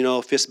those,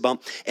 fist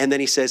bump. And then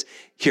he says,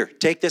 here,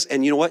 take this,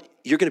 and you know what?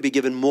 You're going to be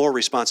given more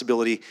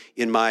responsibility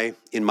in my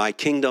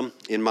kingdom,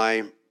 in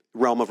my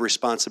realm of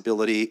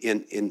responsibility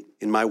in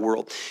my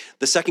world.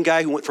 The second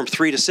guy who went from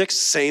 3 to 6,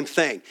 same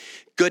thing.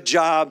 Good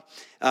job.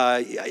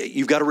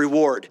 You've got a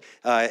reward.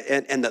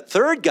 And the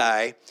third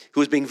guy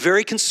who was being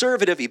very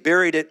conservative, he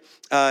buried it.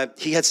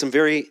 He had some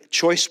very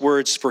choice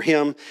words for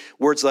him.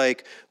 Words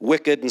like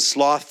wicked and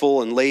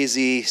slothful and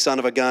lazy, son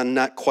of a gun,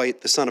 not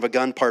quite the son of a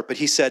gun part, but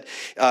he said,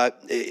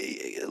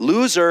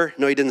 loser.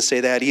 No, he didn't say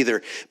that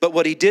either. But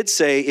what he did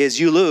say is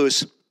you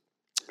lose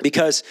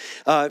because,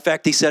 in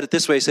fact, he said it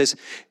this way. He says,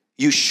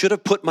 you should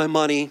have put my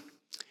money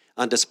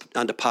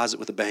on deposit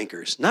with the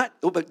bankers.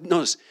 But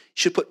notice, you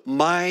should put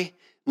my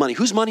money.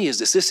 Whose money is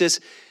this? This is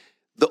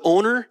the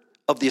owner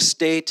of the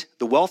estate,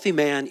 the wealthy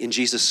man in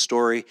Jesus'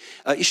 story.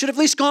 You should have at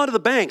least gone to the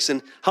banks.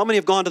 And how many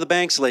have gone to the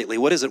banks lately?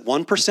 What is it,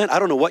 1%? I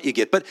don't know what you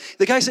get. But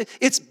the guy said,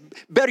 it's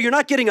better. You're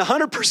not getting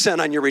 100%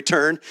 on your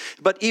return,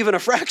 but even a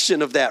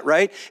fraction of that,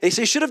 right? And he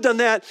said, you should have done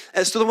that.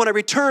 So that when I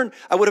returned,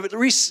 I would have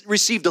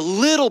received a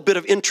little bit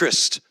of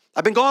interest.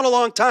 I've been gone a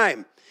long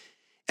time.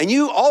 And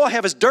all I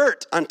have is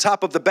dirt on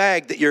top of the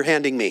bag that you're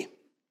handing me.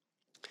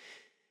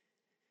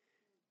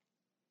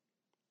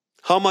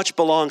 How much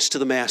belongs to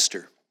the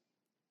master?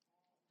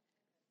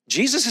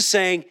 Jesus is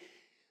saying,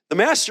 the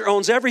master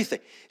owns everything.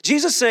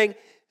 Jesus is saying,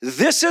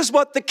 this is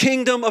what the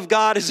kingdom of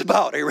God is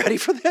about. Are you ready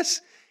for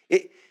this?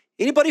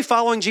 Anybody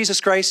following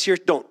Jesus Christ here?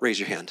 Don't raise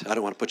your hand. I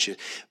don't want to put you.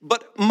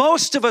 But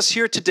most of us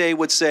here today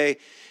would say,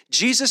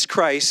 Jesus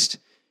Christ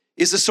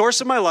is the source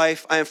of my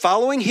life. I am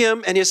following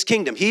him and his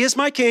kingdom. He is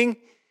my king.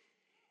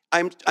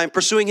 I'm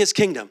pursuing his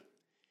kingdom.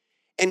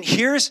 And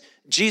here's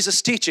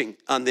Jesus' teaching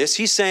on this.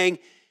 He's saying,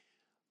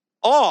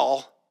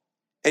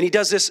 and he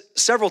does this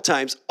several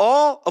times,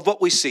 all of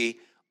what we see,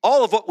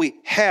 all of what we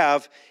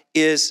have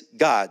is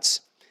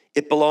God's.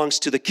 It belongs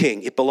to the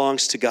king. It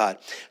belongs to God.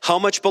 How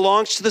much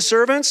belongs to the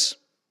servants?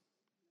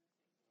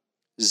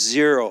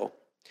 0.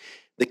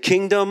 The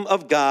kingdom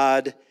of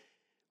God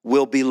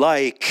will be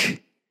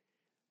like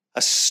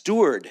a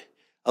steward,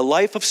 a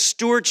life of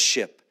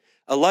stewardship,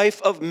 a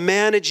life of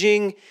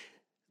managing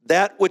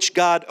that which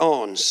God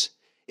owns.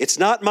 It's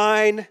not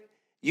mine.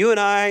 You and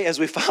I, as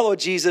we follow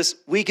Jesus,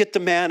 we get to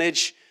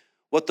manage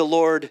what the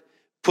Lord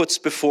puts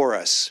before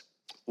us.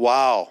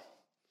 Wow.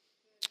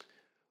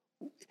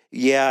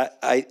 Yeah,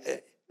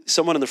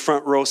 someone in the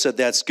front row said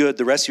that's good.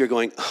 The rest of you are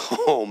going,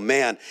 oh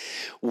man,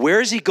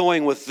 where's he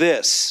going with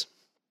this?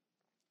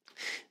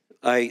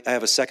 I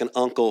have a second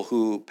uncle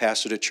who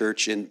pastored a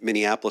church in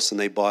Minneapolis, and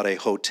they bought a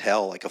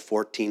hotel, like a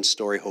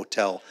 14-story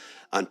hotel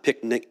on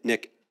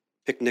Picnic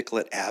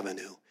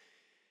Avenue.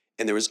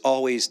 And there was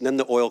always, then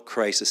the oil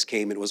crisis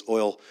came, and it was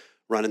oil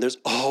run, and there's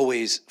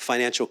always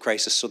financial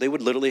crisis. So they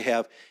would literally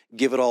have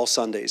Give It All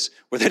Sundays,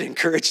 where they'd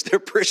encourage their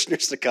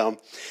parishioners to come.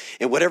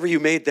 And whatever you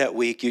made that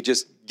week, you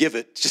just give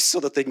it, just so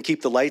that they can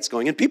keep the lights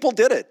going. And people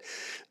did it.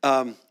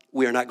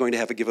 We are not going to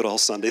have a Give It All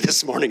Sunday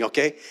this morning,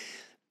 okay?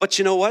 But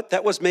you know what?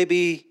 That was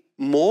maybe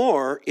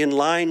more in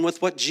line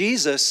with what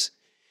Jesus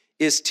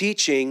is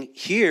teaching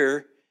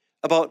here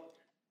about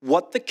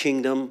what the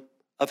kingdom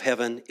of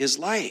heaven is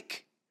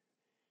like.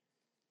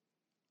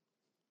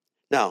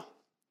 Now,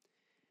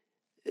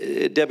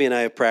 Debbie and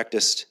I have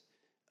practiced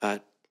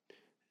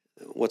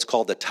what's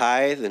called the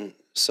tithe, and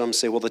some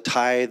say, well, the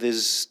tithe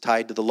is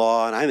tied to the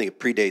law, and I think it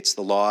predates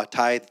the law.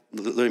 Tithe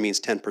literally means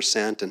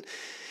 10%, and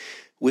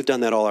we've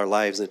done that all our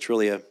lives, and it's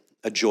really a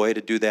joy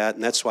to do that,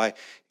 and that's why,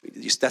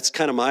 that's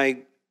kind of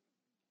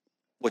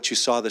what you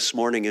saw this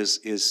morning is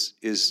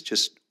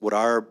just what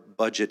our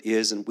budget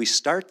is, and we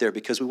start there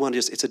because we want to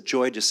it's a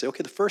joy to say,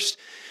 okay,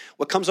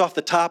 what comes off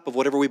the top of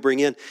whatever we bring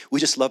in, we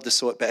just love to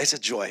sow it back. It's a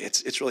joy.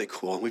 It's really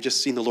cool. And we've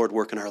just seen the Lord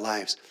work in our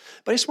lives.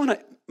 But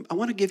I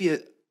want to give you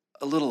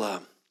a little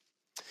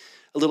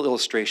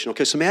illustration.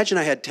 Okay, so imagine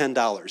I had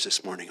 $10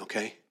 this morning,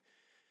 okay?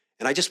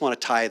 And I just want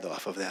to tithe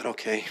off of that.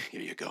 Okay,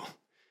 here you go.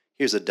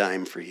 Here's a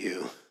dime for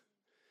you.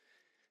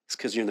 It's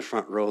because you're in the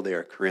front row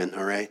there, Corinne,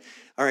 all right?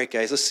 All right,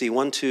 guys, let's see.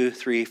 1, 2,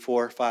 3,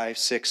 4, 5,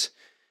 6.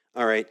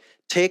 All right,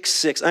 take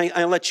 6.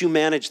 I'll let you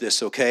manage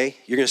this, okay?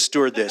 You're going to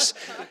steward this.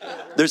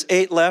 There's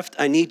 8 left.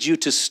 I need you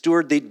to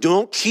steward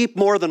don't keep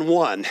more than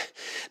 1.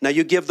 Now,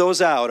 you give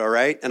those out, all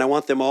right? And I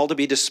want them all to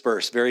be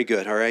dispersed. Very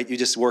good, all right? You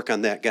just work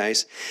on that,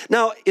 guys.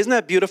 Now, isn't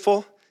that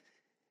beautiful?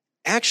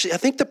 Actually, I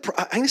think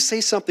I'm going to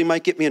say something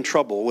might get me in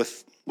trouble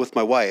with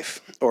my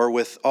wife or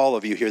with all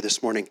of you here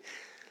this morning.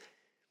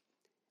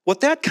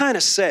 What that kind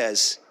of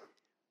says,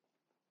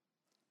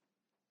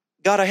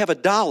 God, I have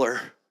 $1.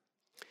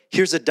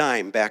 Here's a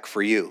dime back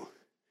for you.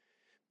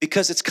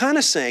 Because it's kind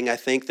of saying, I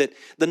think, that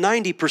the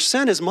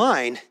 90% is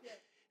mine.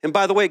 And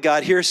by the way,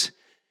 God, here's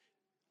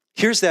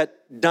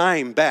that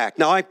dime back.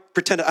 Now, I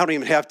pretend I don't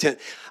even have 10.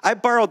 I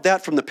borrowed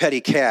that from the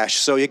petty cash.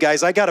 So you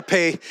guys, I got to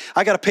pay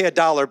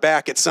 $1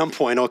 back at some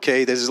point,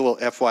 okay? There's a little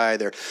FYI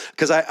there.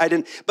 Because I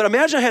didn't, but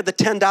imagine I had the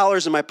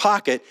 $10 in my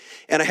pocket,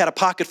 and I had a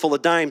pocket full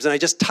of dimes, and I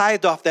just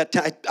tithed off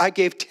that. I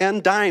gave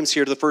 10 dimes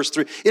here to the first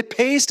 3. It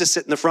pays to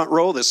sit in the front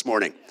row this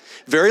morning.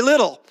 Very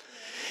little.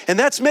 And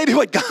that's maybe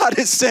what God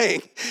is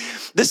saying.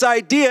 This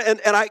idea,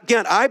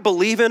 and I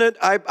believe in it.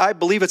 I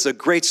believe it's a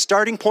great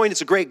starting point.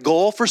 It's a great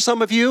goal for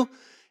some of you.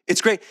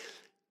 It's great.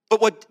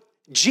 But what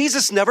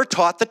Jesus never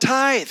taught the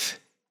tithe.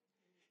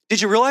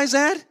 Did you realize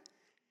that?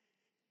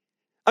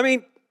 I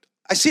mean,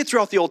 I see it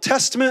throughout the Old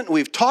Testament.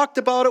 We've talked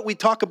about it. We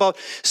talk about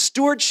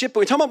stewardship.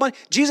 We talk about money.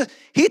 Jesus,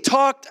 he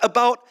talked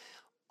about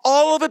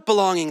all of it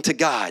belonging to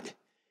God.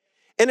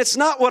 And it's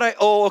not what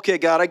okay,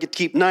 God, I could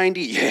keep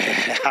 90.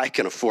 Yeah, I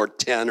can afford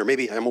 10, or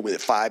maybe I'm only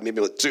at 5, maybe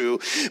with 2,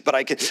 but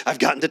I've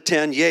gotten to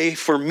 10. Yay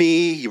for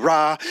me,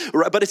 rah.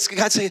 But it's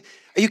God saying,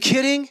 are you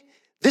kidding?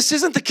 This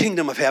isn't the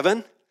kingdom of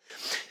heaven.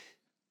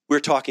 we were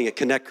talking at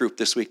Connect Group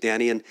this week,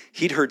 Danny, and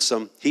he'd heard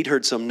some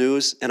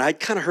news, and I'd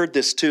kind of heard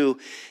this too,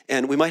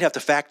 and we might have to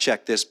fact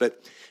check this,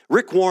 but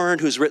Rick Warren,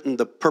 who's written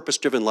the Purpose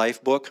Driven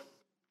Life book,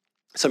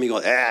 some of you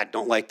go,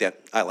 don't like that.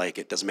 I like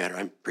it. Doesn't matter.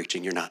 I'm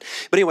preaching. You're not.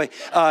 But anyway,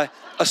 I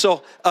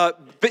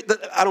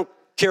don't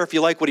care if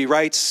you like what he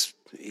writes.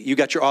 You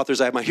got your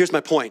authors. I have mine. Here's my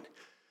point.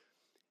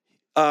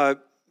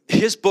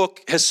 His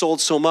book has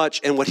sold so much,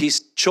 and what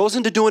he's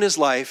chosen to do in his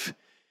life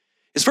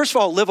is, first of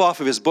all, live off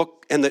of his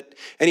book. And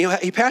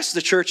he pastors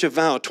a church of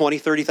 20,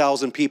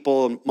 30,000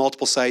 people on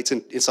multiple sites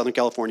in Southern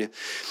California.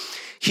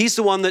 He's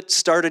the one that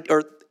started,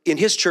 or in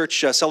his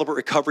church, Celebrate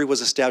Recovery was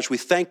established. We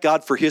thank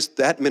God for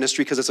that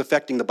ministry because it's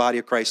affecting the body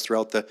of Christ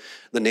throughout the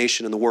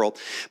nation and the world.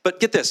 But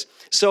get this.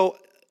 So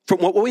from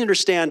what we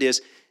understand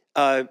is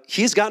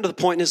he's gotten to the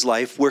point in his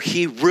life where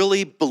he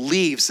really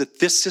believes that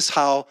this is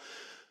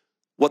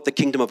what the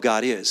kingdom of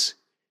God is.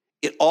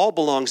 It all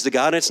belongs to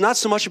God. And it's not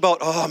so much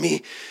about,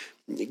 me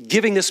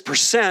giving this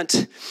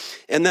percent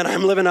and then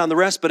I'm living on the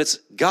rest, but it's,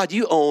 God,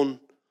 you own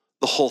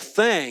the whole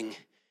thing.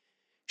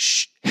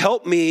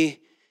 Help me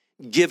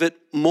give it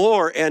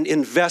more and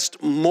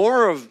invest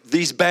more of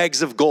these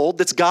bags of gold,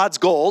 that's God's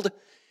gold,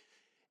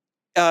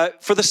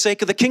 for the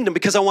sake of the kingdom,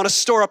 because I want to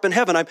store up in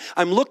heaven.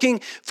 I'm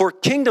looking for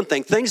kingdom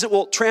things that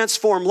will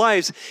transform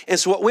lives. And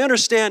so what we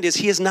understand is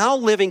he is now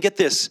living, get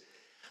this,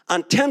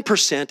 on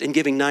 10% and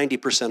giving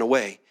 90%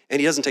 away. And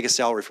he doesn't take a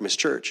salary from his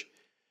church.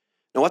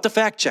 Now, I'll have to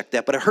fact check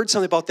that, but I heard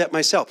something about that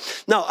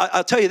myself. Now,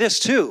 I'll tell you this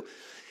too.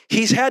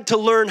 He's had to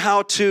learn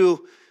how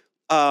to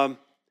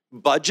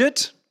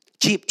budget,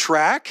 keep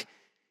track,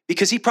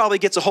 because he probably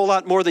gets a whole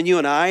lot more than you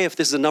and I if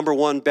this is a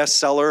 #1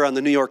 bestseller on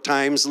the New York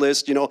Times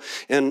list,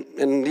 and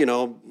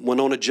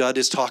Winona Judd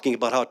is talking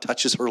about how it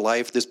touches her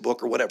life, this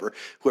book or whatever,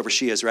 whoever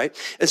she is, right?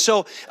 And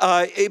so,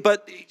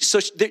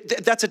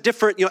 that's a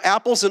different,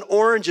 apples and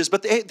oranges.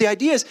 But the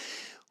idea is,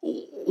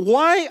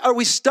 why are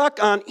we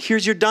stuck on,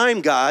 here's your dime,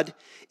 God,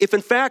 if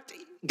in fact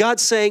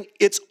God's saying,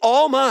 it's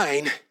all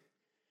mine.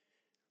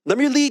 Let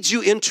me lead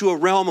you into a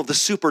realm of the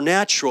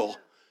supernatural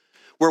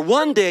where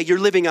one day you're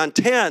living on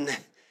 10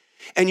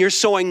 and you're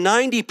sowing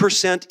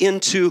 90%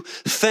 into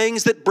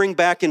things that bring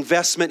back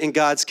investment in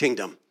God's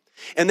kingdom.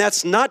 And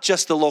that's not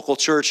just the local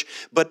church,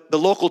 but the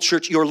local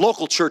church, your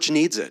local church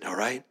needs it, all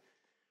right?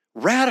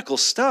 Radical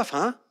stuff,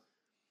 huh?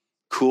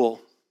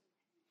 Cool.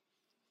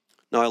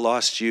 Now I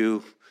lost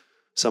you,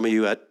 some of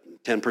you at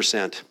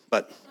 10%,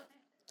 but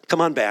come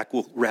on back,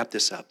 we'll wrap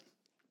this up.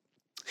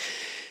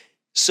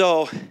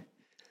 So,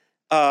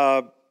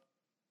 10%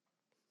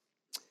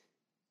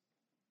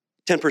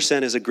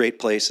 is a great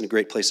place and a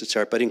great place to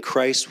start. But in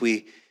Christ,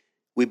 we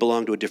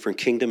belong to a different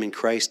kingdom. In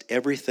Christ,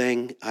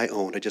 everything I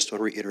own, I just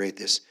want to reiterate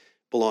this,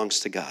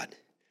 belongs to God.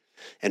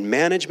 And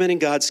management in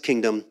God's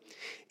kingdom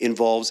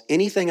involves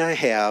anything I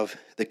have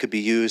that could be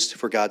used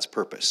for God's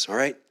purpose, all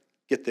right?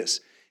 Get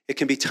this. It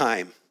can be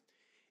time.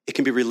 It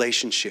can be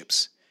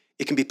relationships.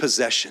 It can be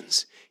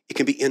possessions. It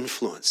can be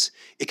influence.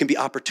 It can be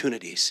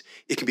opportunities.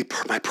 It can be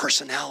my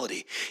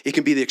personality. It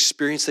can be the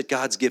experience that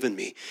God's given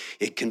me.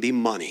 It can be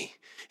money.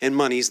 And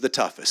money's the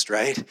toughest,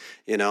 right?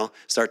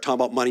 Start talking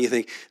about money, you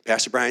think,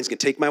 Pastor Brian's going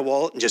to take my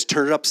wallet and just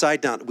turn it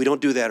upside down. We don't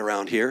do that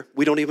around here.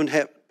 We don't even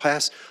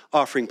pass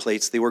offering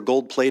plates. They were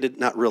gold plated.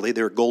 Not really.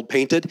 They were gold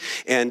painted.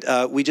 And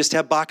we just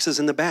have boxes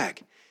in the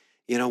bag.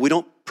 We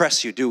don't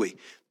press you, do we?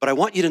 But I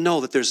want you to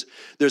know that there's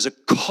a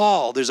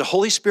call. There's a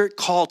Holy Spirit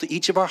call to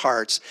each of our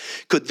hearts.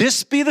 Could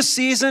this be the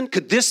season?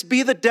 Could this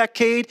be the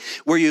decade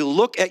where you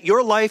look at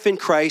your life in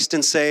Christ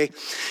and say,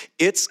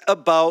 it's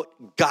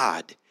about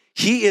God.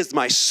 He is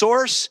my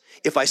source.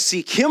 If I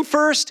seek him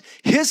first,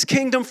 his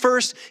kingdom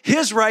first,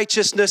 his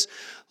righteousness,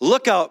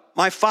 look out.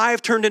 My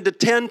 5 turned into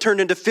 10,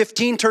 turned into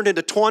 15, turned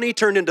into 20,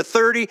 turned into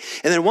 30.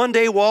 And then one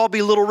day we'll all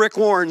be little Rick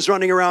Warrens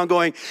running around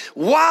going,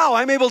 wow,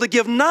 I'm able to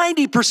give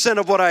 90%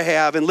 of what I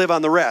have and live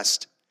on the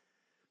rest.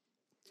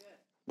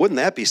 Wouldn't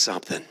that be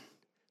something?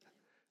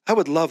 I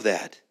would love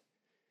that.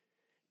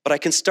 But I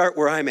can start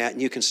where I'm at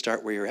and you can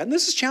start where you're at. And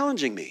this is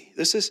challenging me.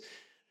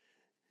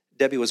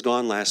 Debbie was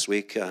gone last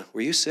week.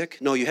 Were you sick?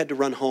 No, you had to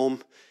run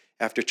home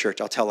after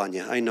church. I'll tell on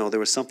you. I know there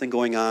was something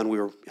going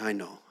on. I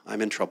know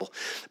I'm in trouble.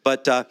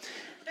 But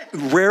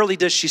rarely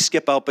does she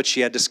skip out, but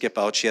she had to skip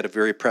out. She had a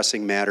very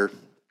pressing matter.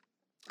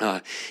 So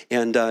I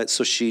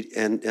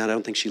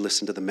don't think she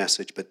listened to the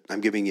message, but I'm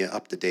giving you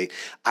up to date.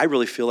 I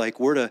really feel like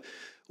we're to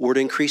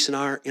increase in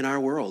our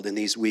world in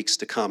these weeks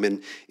to come,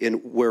 in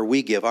where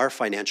we give our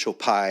financial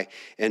pie.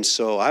 And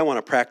so I want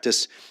to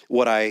practice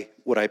what I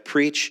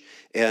preach,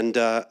 and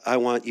I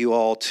want you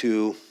all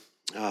to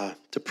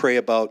pray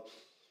about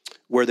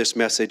where this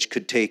message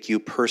could take you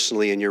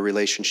personally in your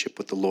relationship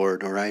with the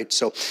Lord. All right.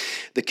 So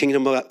the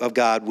kingdom of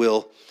God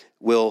will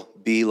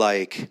be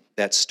like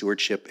that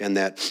stewardship and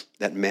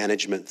that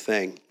management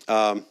thing.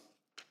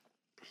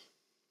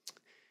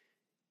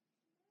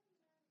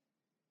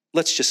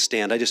 Let's just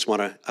stand. I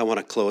want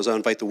to close. I'll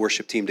invite the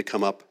worship team to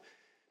come up.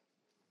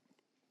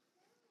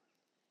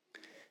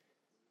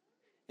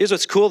 Here's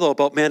what's cool, though,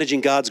 about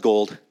managing God's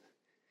gold.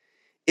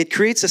 It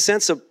creates a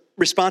sense of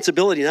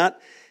responsibility, not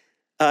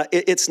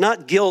it's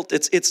not guilt.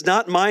 It's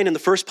not mine in the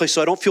first place,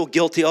 so I don't feel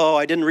guilty. Oh,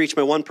 I didn't reach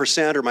my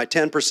 1% or my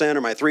 10%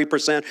 or my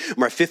 3% or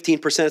my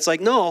 15%. It's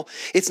like, no,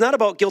 it's not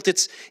about guilt.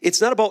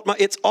 It's not about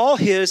it's all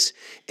his,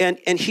 and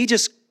he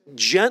just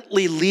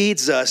gently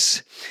leads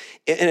us.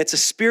 And it's a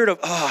spirit of,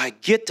 I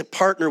get to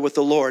partner with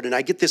the Lord, and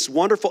I get this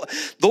wonderful,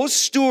 those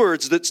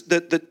stewards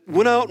that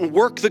went out and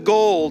worked the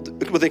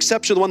gold, with the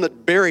exception of the one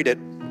that buried it,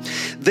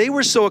 they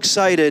were so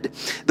excited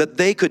that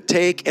they could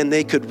take and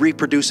they could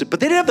reproduce it.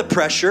 But they didn't have the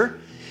pressure.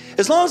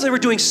 As long as they were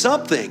doing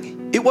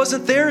something, it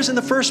wasn't theirs in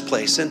the first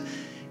place. And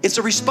it's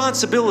a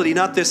responsibility,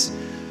 not this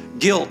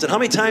guilt. And how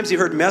many times have you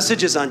heard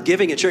messages on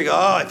giving and sharing,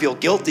 I feel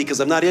guilty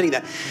because I'm not getting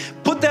that.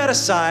 Put that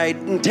aside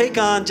and take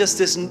on just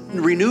this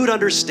renewed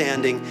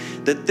understanding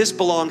that this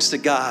belongs to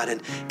God.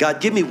 And God,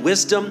 give me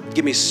wisdom,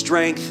 give me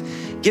strength,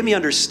 give me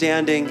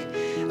understanding,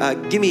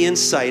 give me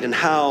insight in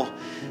how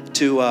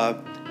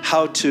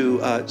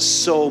to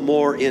sow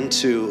more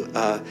into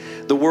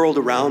the world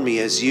around me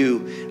as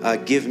you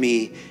give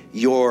me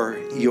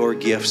your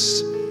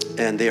gifts,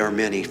 and they are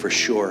many for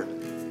sure.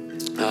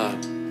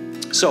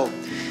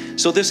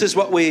 So this is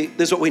what we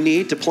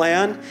need to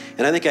plan,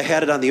 and I think I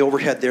had it on the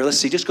overhead there. Let's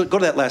see, just go to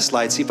that last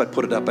slide, see if I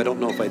put it up. I don't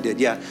know if I did.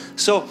 Yeah.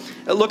 So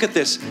look at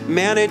this: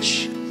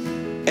 manage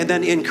and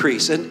then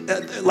increase. And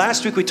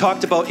last week we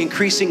talked about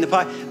increasing the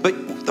pie,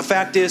 but the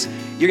fact is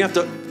you're gonna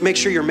have to make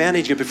sure you're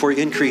managing it before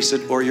you increase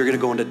it, or you're gonna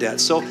go into debt.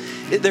 So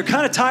they're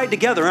kind of tied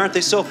together, aren't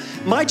they? So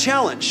my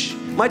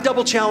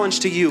double challenge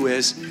to you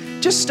is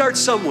just start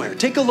somewhere.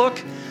 Take a look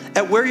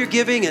at where you're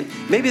giving, and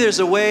maybe there's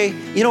a way,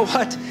 you know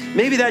what?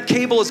 Maybe that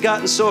cable has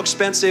gotten so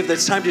expensive that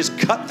it's time to just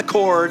cut the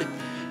cord,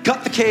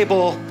 cut the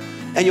cable,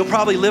 and you'll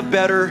probably live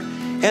better.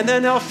 And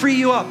then that'll free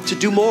you up to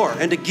do more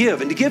and to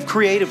give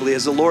creatively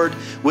as the Lord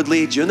would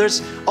lead you. And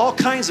there's all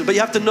kinds of, but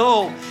you have to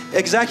know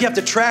exactly, you have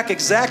to track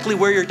exactly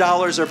where your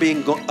dollars are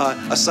being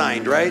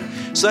assigned, right?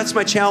 So that's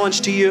my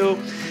challenge to you.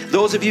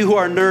 Those of you who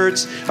are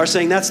nerds are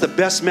saying that's the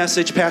best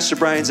message Pastor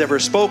Brian's ever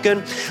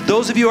spoken.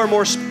 Those of you who are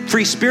more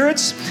free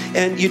spirits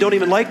and you don't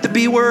even like the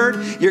B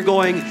word, you're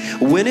going,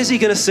 when is he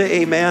going to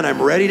say amen?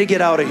 I'm ready to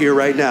get out of here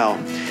right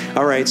now.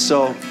 All right,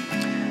 so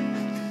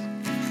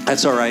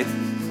that's all right.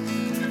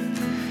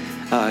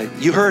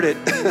 You heard it,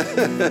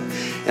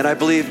 and I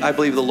believe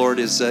the Lord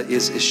is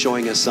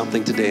showing us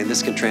something today, and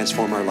this can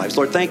transform our lives.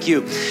 Lord, thank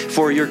you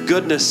for your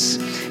goodness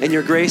and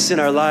your grace in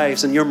our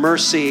lives and your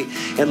mercy.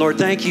 And Lord,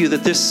 thank you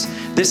that this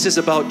is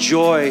about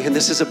joy, and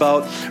this is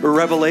about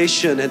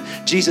revelation. And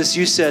Jesus,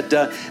 you said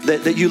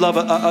that you love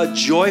a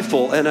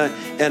joyful and a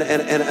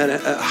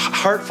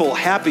heartful,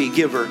 happy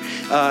giver,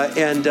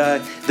 and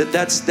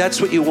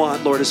that's what you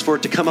want, Lord, is for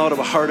it to come out of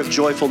a heart of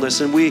joyfulness.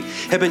 And we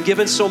have been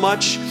given so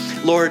much,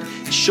 Lord.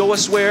 Show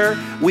us where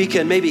we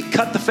can maybe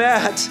cut the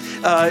fat,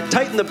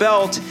 tighten the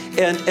belt,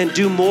 and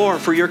do more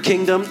for your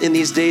kingdom in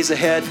these days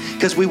ahead,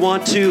 because we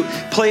want to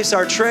place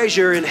our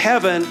treasure in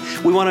heaven.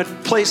 We want to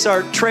place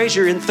our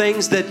treasure in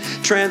things that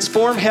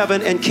transform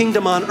heaven and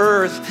kingdom on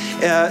earth,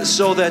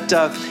 so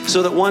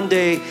that one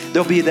day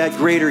there'll be that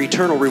greater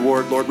eternal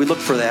reward, Lord. We look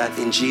for that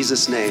in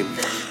Jesus' name.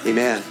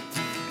 Amen.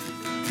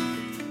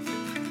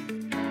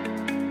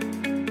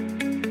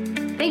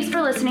 Thanks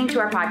for listening to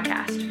our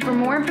podcast. For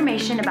more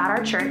information about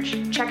our church,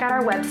 check out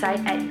our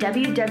website at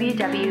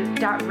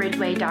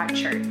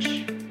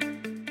www.ridgeway.church.